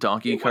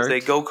donkey cart. It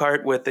was a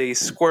go-kart with a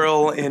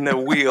squirrel in a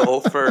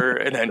wheel for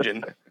an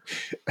engine.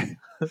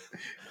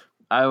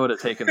 I would have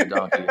taken the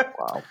donkey.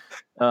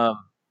 Wow.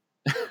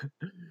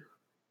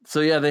 So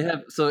yeah, they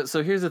have. So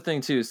here's the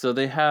thing too. So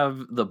they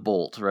have the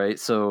Bolt, right?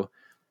 So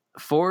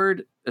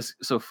Ford,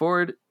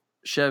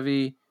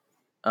 Chevy,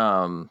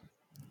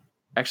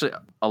 actually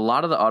a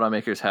lot of the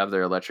automakers have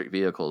their electric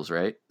vehicles,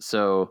 right?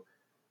 So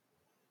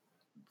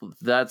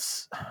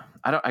that's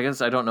I guess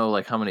I don't know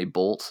like how many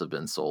Bolts have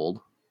been sold.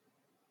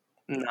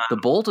 Nah. The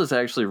Bolt is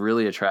actually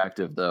really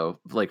attractive though,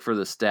 like for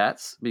the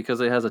stats,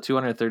 because it has a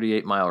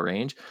 238 mile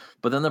range.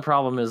 But then the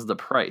problem is the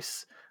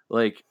price.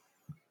 Like,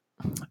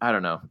 I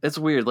don't know. It's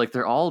weird. Like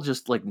they're all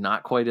just like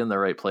not quite in the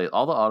right place.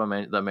 All the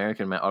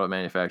American auto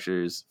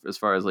manufacturers, as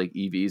far as like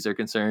EVs are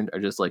concerned, are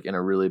just like in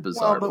a really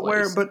bizarre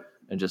place.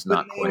 And just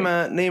not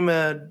quite. Name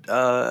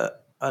a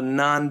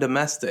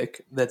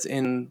non-domestic that's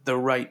in the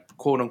right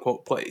quote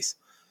unquote place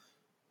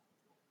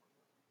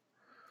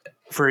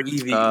for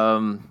EV.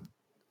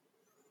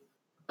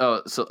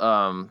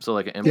 So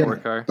like an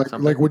import car.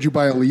 Like would you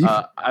buy a Leaf?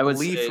 I would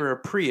Leaf or a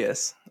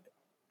Prius.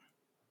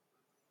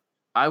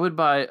 I would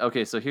buy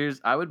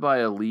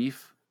a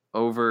Leaf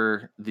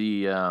over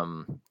the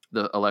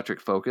electric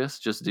Focus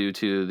just due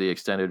to the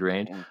extended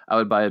range. I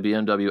would buy a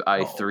BMW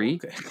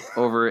i3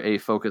 over a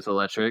Focus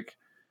electric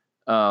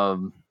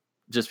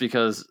just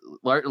because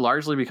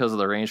largely because of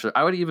the range.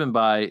 I would even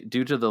buy,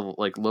 due to the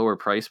like lower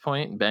price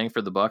point, bang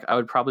for the buck, I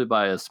would probably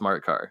buy a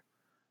smart car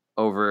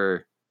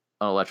over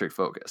an electric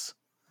Focus.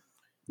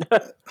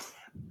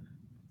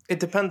 It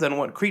depends on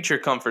what creature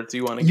comforts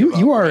you want to give up.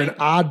 You are an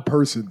odd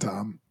person,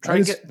 Tom.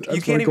 You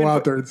can't even go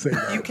out there and say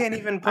that. You can't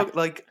even put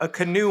like a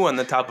canoe on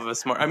the top of a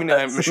smart. I mean,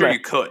 I'm sure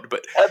you could,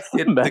 but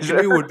the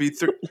canoe would be.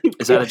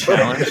 Is that a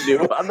challenge?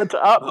 Canoe on the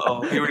top.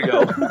 Oh, here we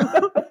go.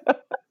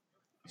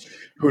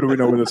 Who do we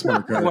know with a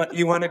smart car?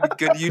 You wanted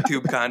good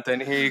YouTube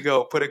content? Here you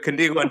go. Put a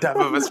canoe on top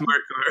of a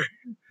smart car.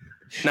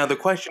 Now the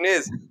question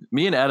is,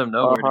 me and Adam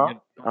know where to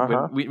get.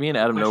 Me and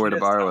Adam know where to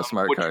borrow a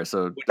smart car.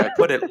 So would I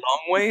put it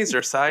long ways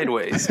or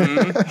sideways?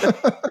 Speaking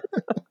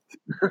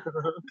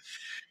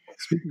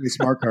of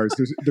smart cars,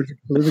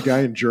 there's a guy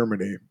in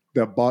Germany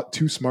that bought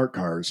 2 smart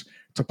cars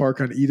to park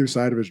on either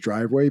side of his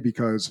driveway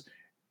because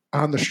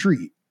on the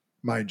street,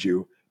 mind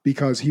you,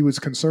 because he was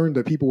concerned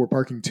that people were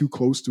parking too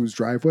close to his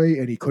driveway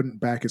and he couldn't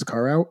back his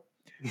car out.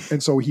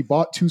 And so he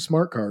bought 2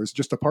 smart cars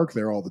just to park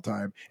there all the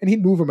time. And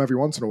he'd move them every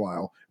once in a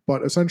while.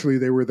 But essentially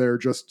they were there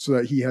just so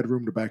that he had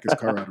room to back his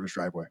car out of his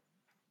driveway.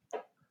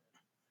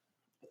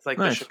 It's like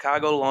the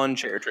Chicago lawn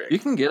chair trick. You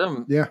can get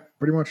them. Yeah,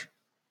 pretty much.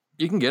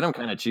 You can get them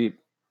kind of cheap.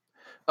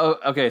 Oh,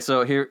 okay.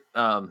 So here,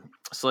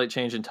 slight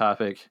change in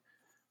topic,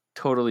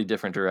 totally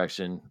different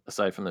direction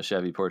aside from the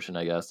Chevy portion,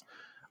 I guess.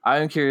 I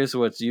am curious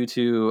what's you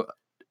two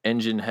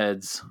engine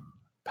heads,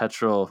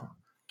 petrol,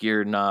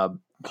 gear knob,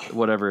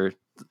 whatever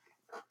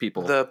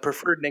people. The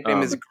preferred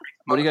nickname is Grease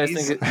What do you guys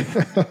think?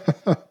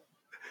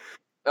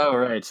 Oh,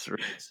 right.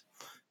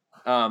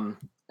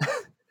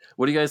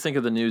 What do you guys think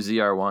of the new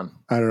ZR1?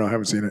 I don't know. I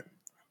haven't seen it.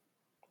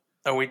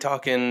 Are we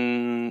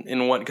talking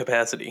in what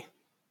capacity?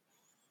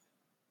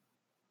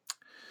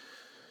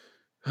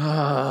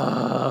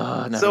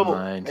 Never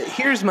mind.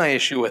 Here's my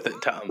issue with it,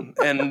 Tom.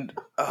 And,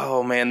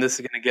 oh, man, this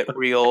is going to get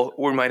real.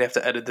 We might have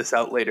to edit this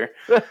out later.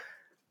 The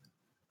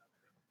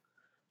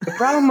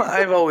problem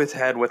I've always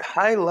had with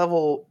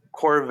high-level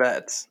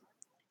Corvettes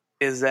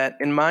is that,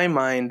 in my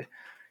mind,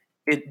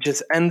 it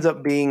just ends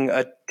up being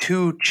a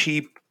too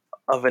cheap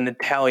of an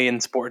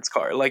Italian sports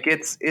car. Like,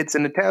 it's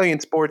an Italian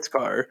sports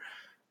car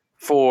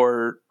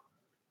for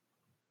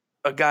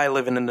a guy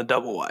living in a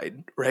double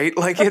wide, right?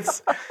 Like,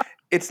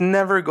 it's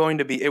never going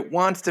to be. It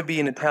wants to be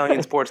an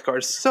Italian sports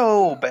car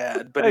so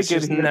bad, but it's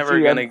just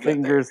never going to get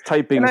fingers there.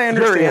 Typing and I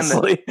understand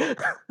furiously.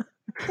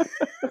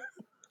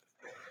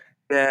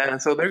 Yeah,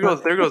 so there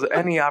goes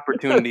any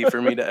opportunity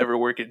for me to ever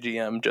work at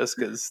GM just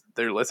because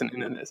they're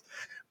listening to this.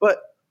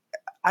 But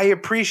I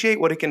appreciate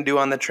what it can do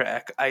on the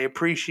track. I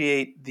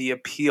appreciate the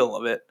appeal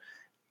of it.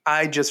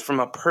 I just,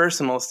 from a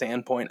personal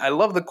standpoint, I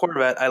love the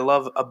Corvette. I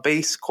love a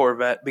base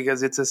Corvette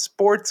because it's a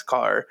sports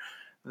car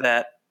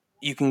that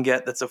you can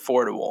get that's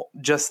affordable.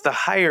 Just the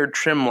higher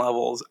trim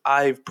levels,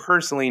 I've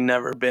personally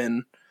never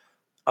been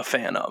a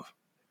fan of.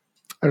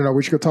 I don't know.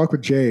 We should go talk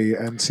with Jay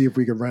and see if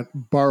we can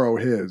borrow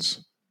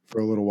his for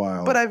a little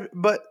while.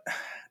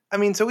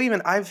 So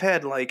even I've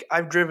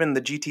driven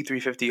the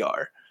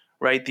GT350R,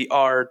 right? The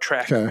R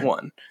track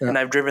one. Yeah. And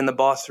I've driven the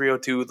Boss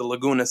 302, the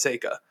Laguna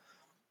Seca.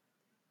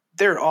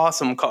 They're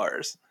awesome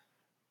cars.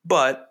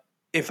 But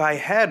if I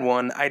had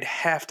one, I'd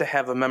have to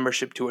have a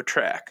membership to a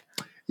track.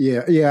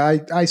 Yeah,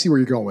 I see where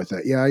you're going with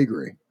it. Yeah, I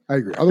agree.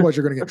 Otherwise,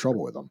 you're going to get in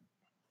trouble with them.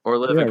 Or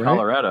live in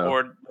Colorado.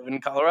 Or live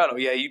in Colorado.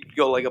 Yeah, you'd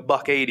go like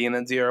 $180 and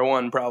then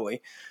ZR1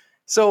 probably.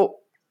 So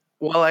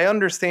while I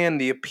understand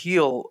the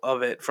appeal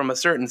of it from a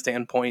certain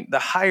standpoint, the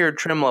higher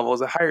trim levels,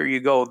 the higher you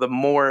go, the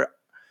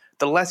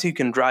less you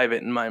can drive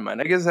it in my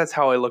mind. I guess that's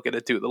how I look at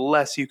it too. The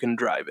less you can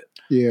drive it.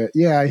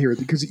 Yeah, I hear it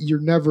because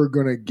you're never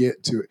going to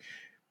get to it.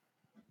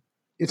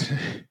 It's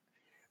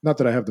not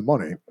that I have the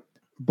money,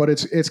 but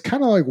it's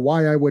kind of like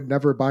why I would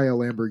never buy a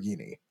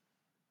Lamborghini,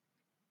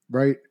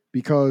 right?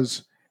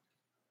 Because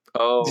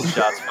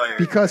shots fired.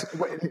 Because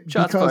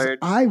fired.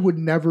 I would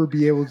never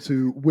be able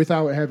to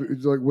without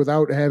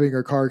having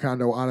a car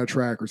condo on a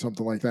track or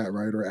something like that,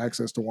 right? Or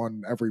access to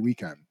one every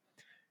weekend.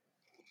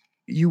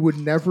 You would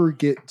never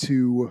get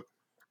to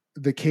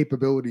the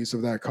capabilities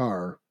of that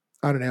car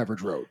on an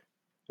average road,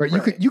 right?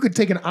 You could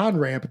take an on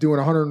ramp doing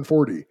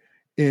 140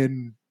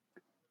 in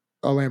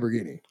a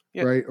Lamborghini,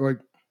 right? Like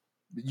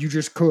you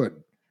just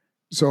could.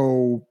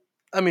 So.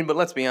 I mean, but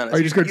let's be honest. Are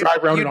you just going to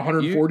drive around at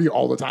 140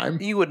 all the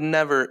time? You would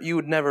never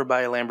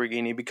buy a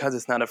Lamborghini because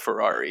it's not a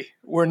Ferrari.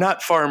 We're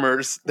not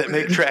farmers that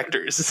make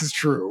tractors. This is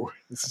true.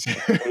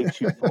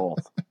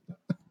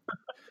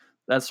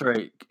 That's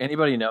right.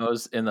 Anybody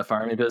knows in the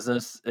farming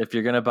business, if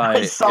you're going to buy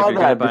an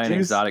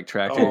exotic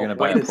tractor, you're going to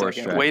buy a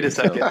Porsche tractor. Wait a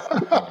second.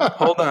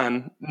 Hold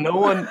on. No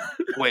one.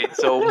 Wait.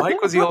 So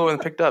Mike was the only one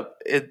that picked up.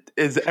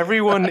 Is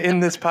everyone in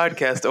this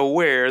podcast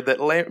aware that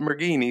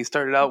Lamborghini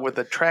started out with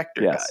a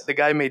tractor guy? The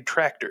guy made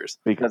tractors.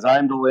 Because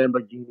I'm the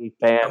Lamborghini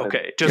fan.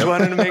 Okay. Just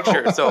wanted to make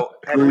sure. So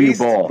at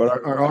least,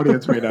 but our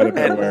audience may not have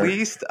been aware. At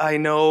least I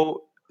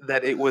know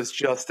that it was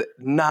just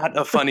not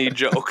a funny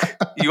joke.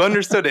 You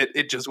understood it.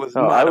 It just was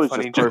not a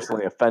funny joke. I was just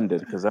personally offended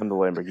because I'm the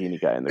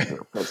Lamborghini guy in the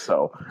group.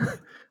 So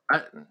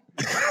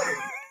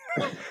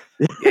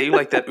Yeah, you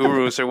like that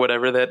Urus or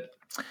whatever that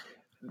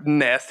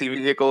nasty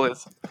vehicle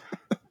is.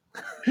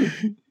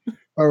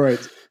 All right.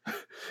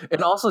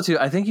 And also, too,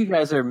 I think you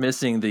guys are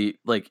missing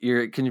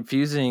you're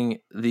confusing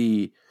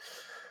the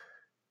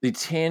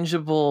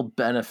tangible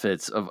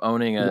benefits of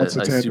owning a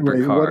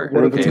supercar.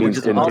 What are the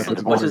tangible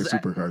benefits of owning a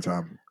supercar,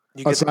 Tom?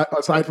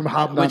 Aside from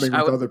hobnobbing with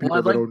other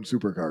people that own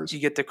supercars. You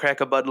get to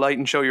crack a Bud Light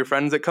and show your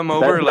friends that come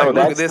over. Look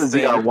at this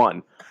thing.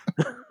 ZR1.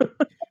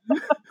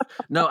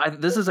 No,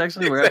 this is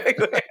actually where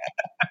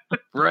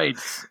right,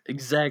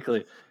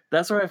 exactly.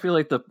 That's where I feel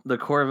like the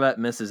Corvette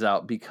misses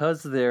out,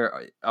 because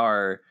there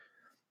are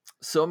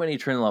so many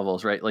trim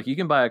levels, right? Like you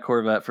can buy a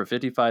Corvette for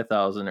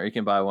 $55,000, or you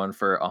can buy one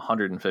for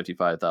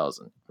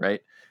 $155,000, right?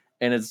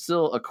 And it's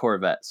still a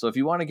Corvette. So if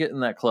you want to get in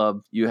that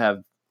club, you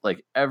have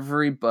like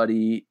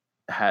everybody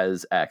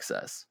has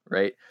access,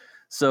 right?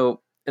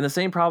 So, and the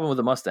same problem with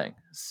the Mustang,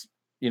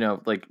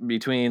 like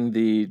between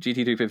the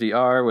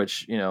GT350R,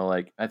 which,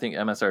 like I think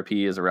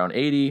MSRP is around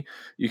 80,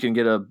 you can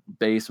get a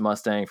base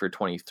Mustang for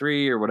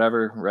 23 or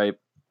whatever, right?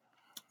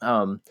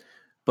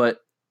 But,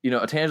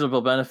 a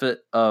tangible benefit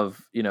of,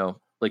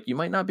 like you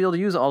might not be able to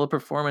use all the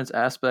performance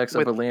aspects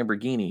of a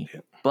Lamborghini,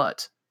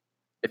 but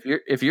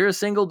if you're a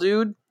single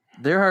dude,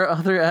 there are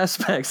other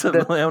aspects of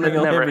owning a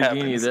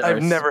Lamborghini that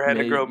I've never had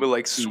a girl be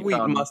like, sweet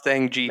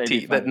Mustang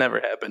GT. That never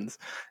happens.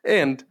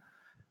 And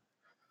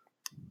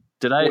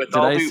did I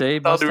say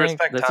Mustang? All due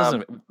respect,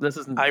 Tom,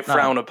 I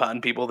frown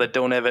upon people that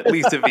don't have at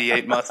least a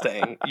V8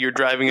 Mustang. You're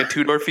driving a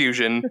two-door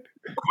Fusion.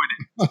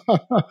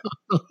 Quit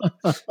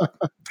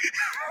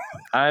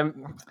it.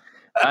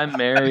 I'm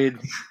married,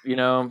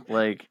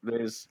 like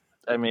there's,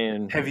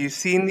 have you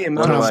seen the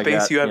amount of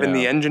space you have in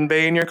the engine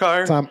bay in your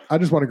car? Tom, I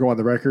just want to go on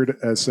the record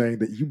as saying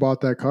that you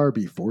bought that car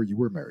before you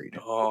were married.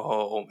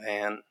 Oh,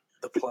 man.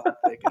 The plot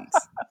thickens.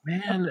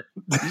 Man,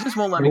 you just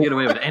won't let me get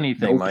away with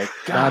anything, Mike.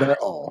 God. Not at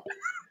all.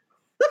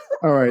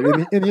 All right.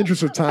 In the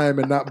interest of time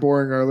and not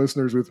boring our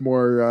listeners with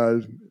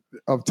more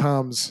of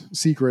Tom's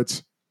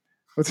secrets,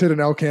 let's hit an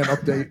Alcan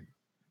update.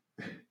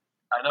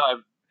 I know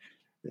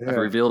I've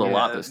revealed a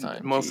lot this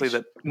time. Mostly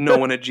that no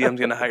one at GM's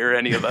going to hire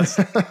any of us.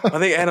 I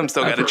think Adam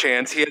still got a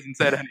chance. He hasn't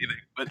said anything,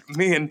 but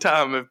me and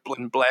Tom have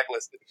been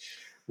blacklisted.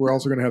 We're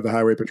also going to have the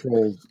Highway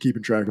Patrol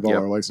keeping track of all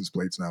our license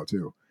plates now,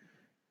 too.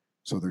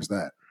 So there's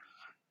that.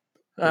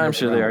 I'm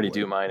sure they already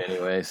do mine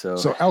anyway.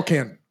 So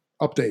Alcan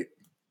update.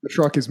 The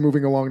truck is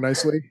moving along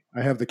nicely.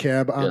 I have the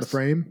cab on the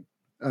frame.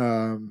 I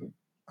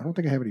don't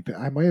think I have any.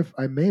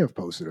 I may have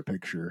posted a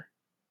picture,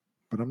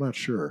 but I'm not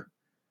sure.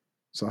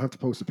 So I'll have to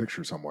post a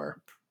picture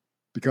somewhere.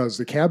 Because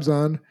the cab's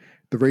on,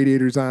 the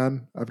radiator's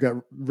on. I've got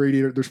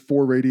there's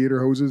 4 radiator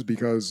hoses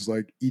because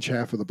like each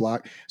half of the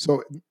block.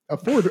 So a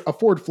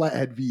Ford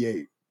flathead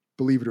V8,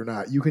 believe it or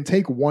not, you can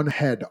take one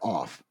head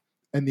off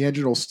and the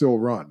engine will still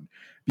run,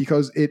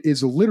 because it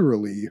is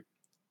literally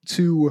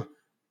 2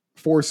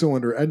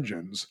 4-cylinder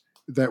engines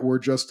that were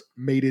just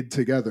mated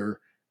together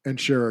and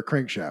share a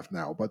crankshaft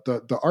now. But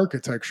the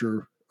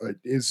architecture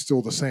is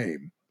still the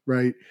same,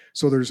 right?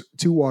 So there's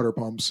 2 water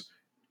pumps.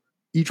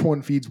 Each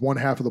one feeds one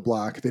half of the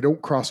block. They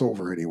don't cross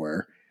over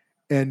anywhere.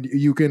 And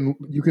you can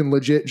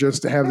legit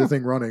just have the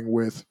thing running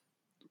with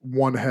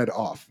one head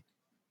off.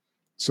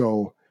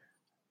 So,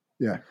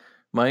 yeah.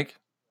 Mike,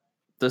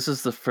 this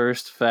is the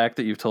first fact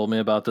that you've told me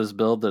about this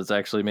build that's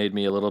actually made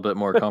me a little bit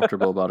more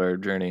comfortable about our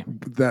journey.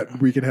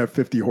 That we can have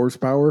 50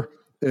 horsepower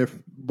if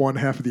one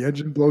half of the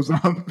engine blows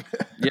up.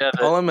 Yeah.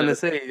 All I'm going to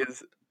say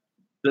is,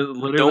 don't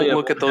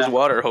look at those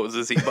water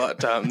hoses he bought,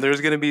 Tom.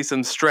 There's going to be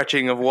some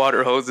stretching of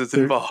water hoses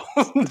involved.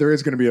 There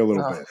is going to be a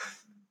little bit.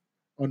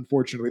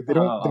 Unfortunately, they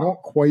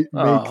don't quite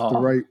make the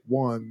right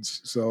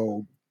ones,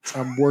 so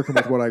I'm working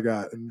with what I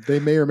got, and they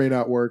may or may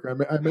not work.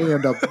 I may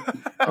end up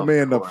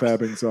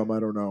fabbing some. I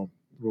don't know.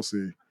 We'll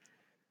see.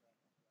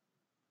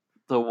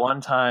 The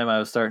one time I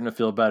was starting to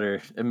feel better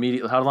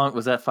immediately. How long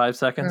was that? 5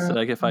 seconds? Did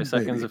I get 5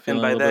 seconds of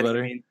feeling a little bit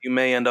better? You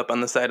may end up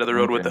on the side of the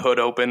road with the hood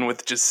open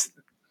with just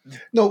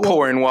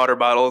pouring water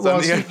bottles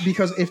on the end.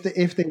 Because if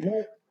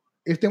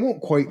they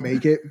won't quite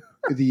make it,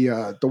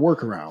 the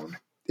workaround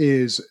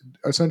is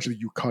essentially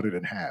you cut it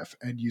in half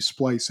and you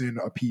splice in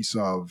a piece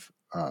of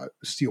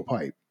steel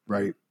pipe,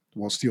 right?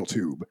 Well, steel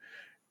tube,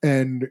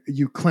 and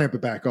you clamp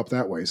it back up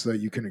that way so that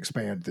you can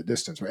expand the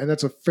distance, right? And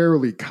that's a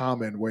fairly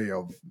common way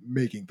of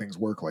making things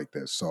work like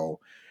this. So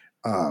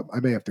I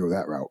may have to go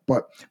that route,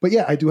 but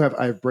yeah, I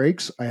have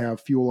brakes, I have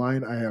fuel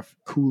line, I have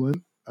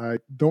coolant. I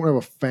don't have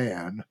a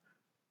fan.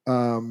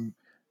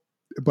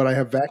 But I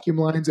have vacuum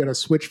lines and a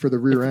switch for the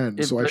rear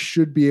end, so I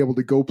should be able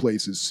to go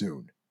places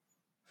soon.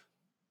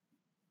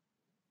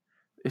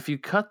 If you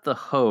cut the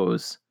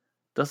hose,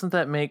 doesn't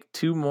that make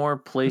 2 more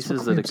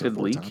places that it could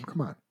leak? Tom.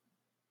 Come on.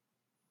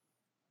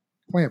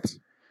 Clamps.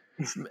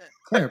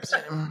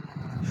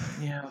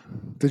 Yeah.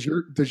 Does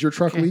your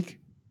truck leak?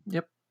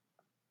 Yep.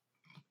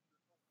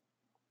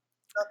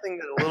 Something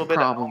that a little bit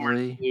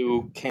probably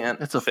you can't.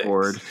 It's a fix.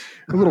 Ford.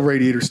 A little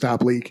radiator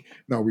stop leak.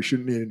 No, we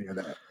shouldn't need any of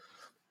that.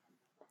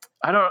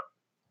 I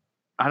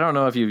don't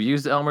know if you've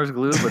used Elmer's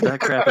glue, but that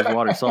crap is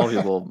water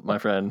soluble, my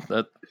friend.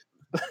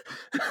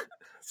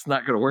 it's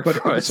not going to work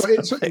for us.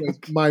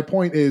 My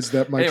point is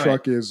that my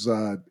truck is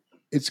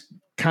it's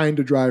kind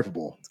of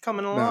drivable. It's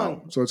coming along.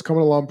 Now. So it's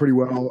coming along pretty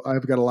well.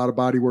 I've got a lot of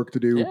body work to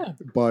do,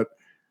 but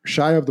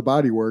shy of the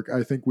body work,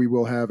 I think we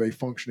will have a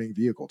functioning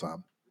vehicle,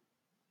 Tom.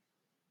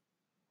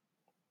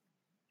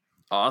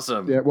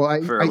 Awesome. Yeah, well, I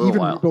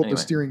even rebuilt the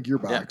steering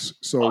gearbox.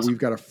 So we've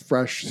got a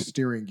fresh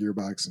steering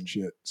gearbox and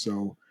shit.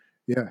 So,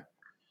 yeah.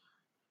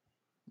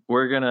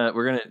 We're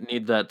gonna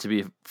need that to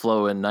be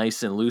flowing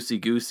nice and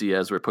loosey-goosey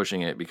as we're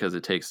pushing it because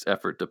it takes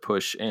effort to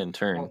push and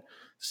turn the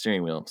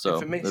steering wheel.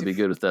 So it'd be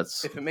good if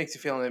that's if it makes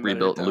you feel any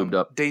rebuilt and lubed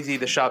up. Daisy,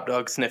 the shop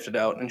dog, sniffed it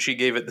out and she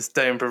gave it the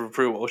stamp of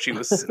approval. She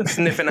was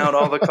sniffing out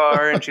all the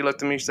car and she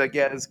looked at me. She's like,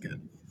 "Yeah, it's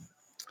good.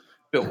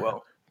 Built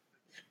well."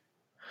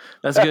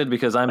 That's good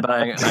because I'm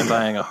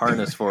buying a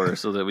harness for her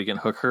so that we can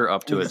hook her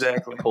up to its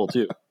pole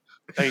too.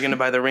 Are you going to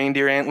buy the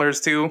reindeer antlers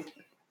too?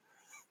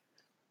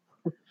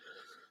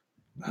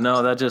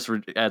 No, that just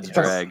adds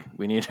drag.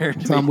 We need her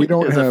to Tom, be we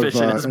don't as have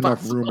efficient as enough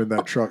possible. room in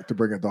that truck to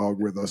bring a dog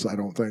with us, I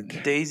don't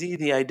think. Daisy,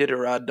 the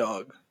Iditarod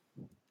dog.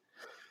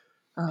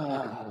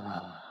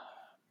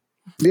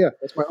 Yeah,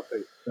 that's my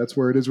update. That's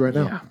where it is right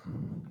now.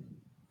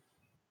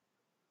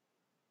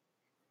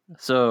 Yeah.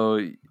 So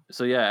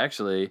yeah,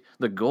 actually,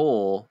 the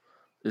goal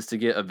is to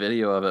get a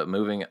video of it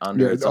moving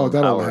under its own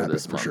power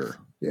this month. For sure.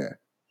 Yeah,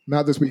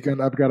 not this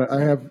weekend. I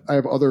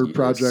have other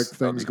project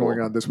things going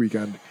on this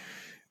weekend.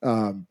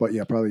 But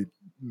yeah, probably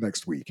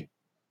next week.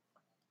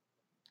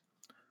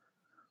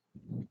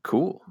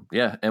 Cool.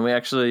 Yeah, and we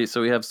have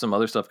some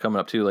other stuff coming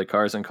up too, like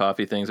cars and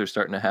coffee things are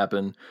starting to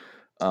happen.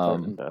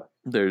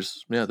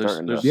 There's you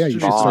should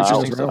start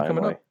interesting stuff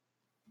coming up.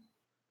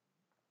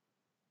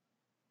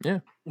 Yeah.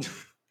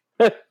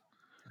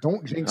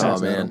 Don't jinx us.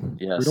 Oh man,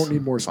 yes. We don't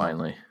need more smoke.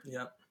 Finally.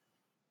 Yeah.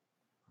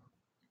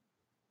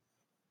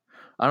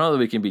 I don't know that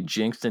we can be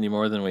jinxed any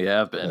more than we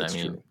have been. That's I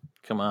mean, true.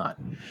 Come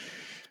on.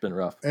 It's been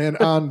rough. And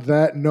on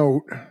that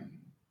note,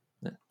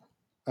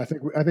 I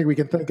think we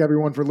can thank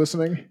everyone for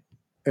listening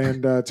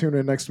and tune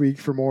in next week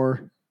for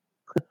more.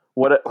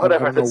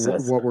 Whatever I don't know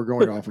what we're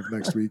going off of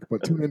next week,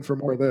 but tune in for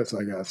more of this,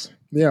 I guess.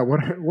 Yeah,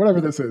 whatever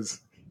this is.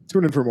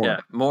 Tune in for more. Yeah,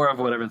 more of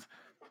whatever.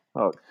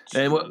 Oh,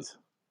 and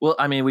well,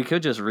 I mean, we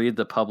could just read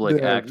the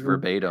public act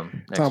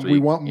verbatim next Tom, week. we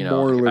want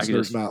more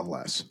listeners, not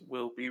less.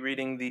 We'll be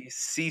reading the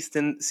cease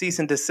and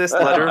desist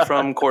letter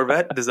from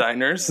Corvette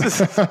designers.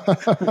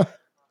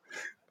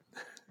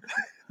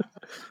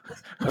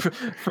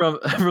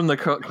 from the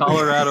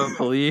Colorado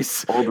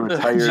police. Old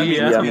retired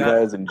GM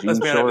guys in jean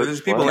shorts.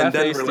 There's people in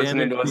Denver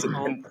listening to us.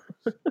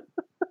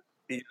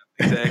 Yeah,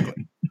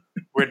 exactly.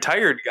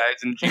 Retired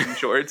guys in jean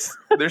shorts.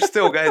 There's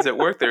still guys at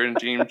work there in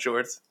jean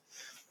shorts.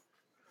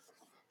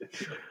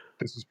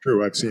 This is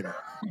true. I've seen it.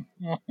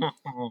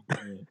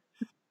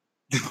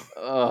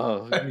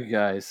 Oh, you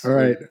guys. All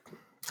right.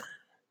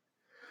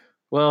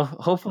 Well,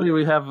 hopefully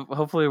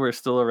we're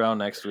still around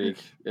next week.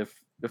 If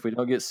we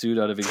don't get sued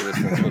out of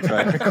existence, we'll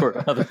try and record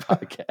another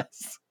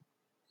podcast.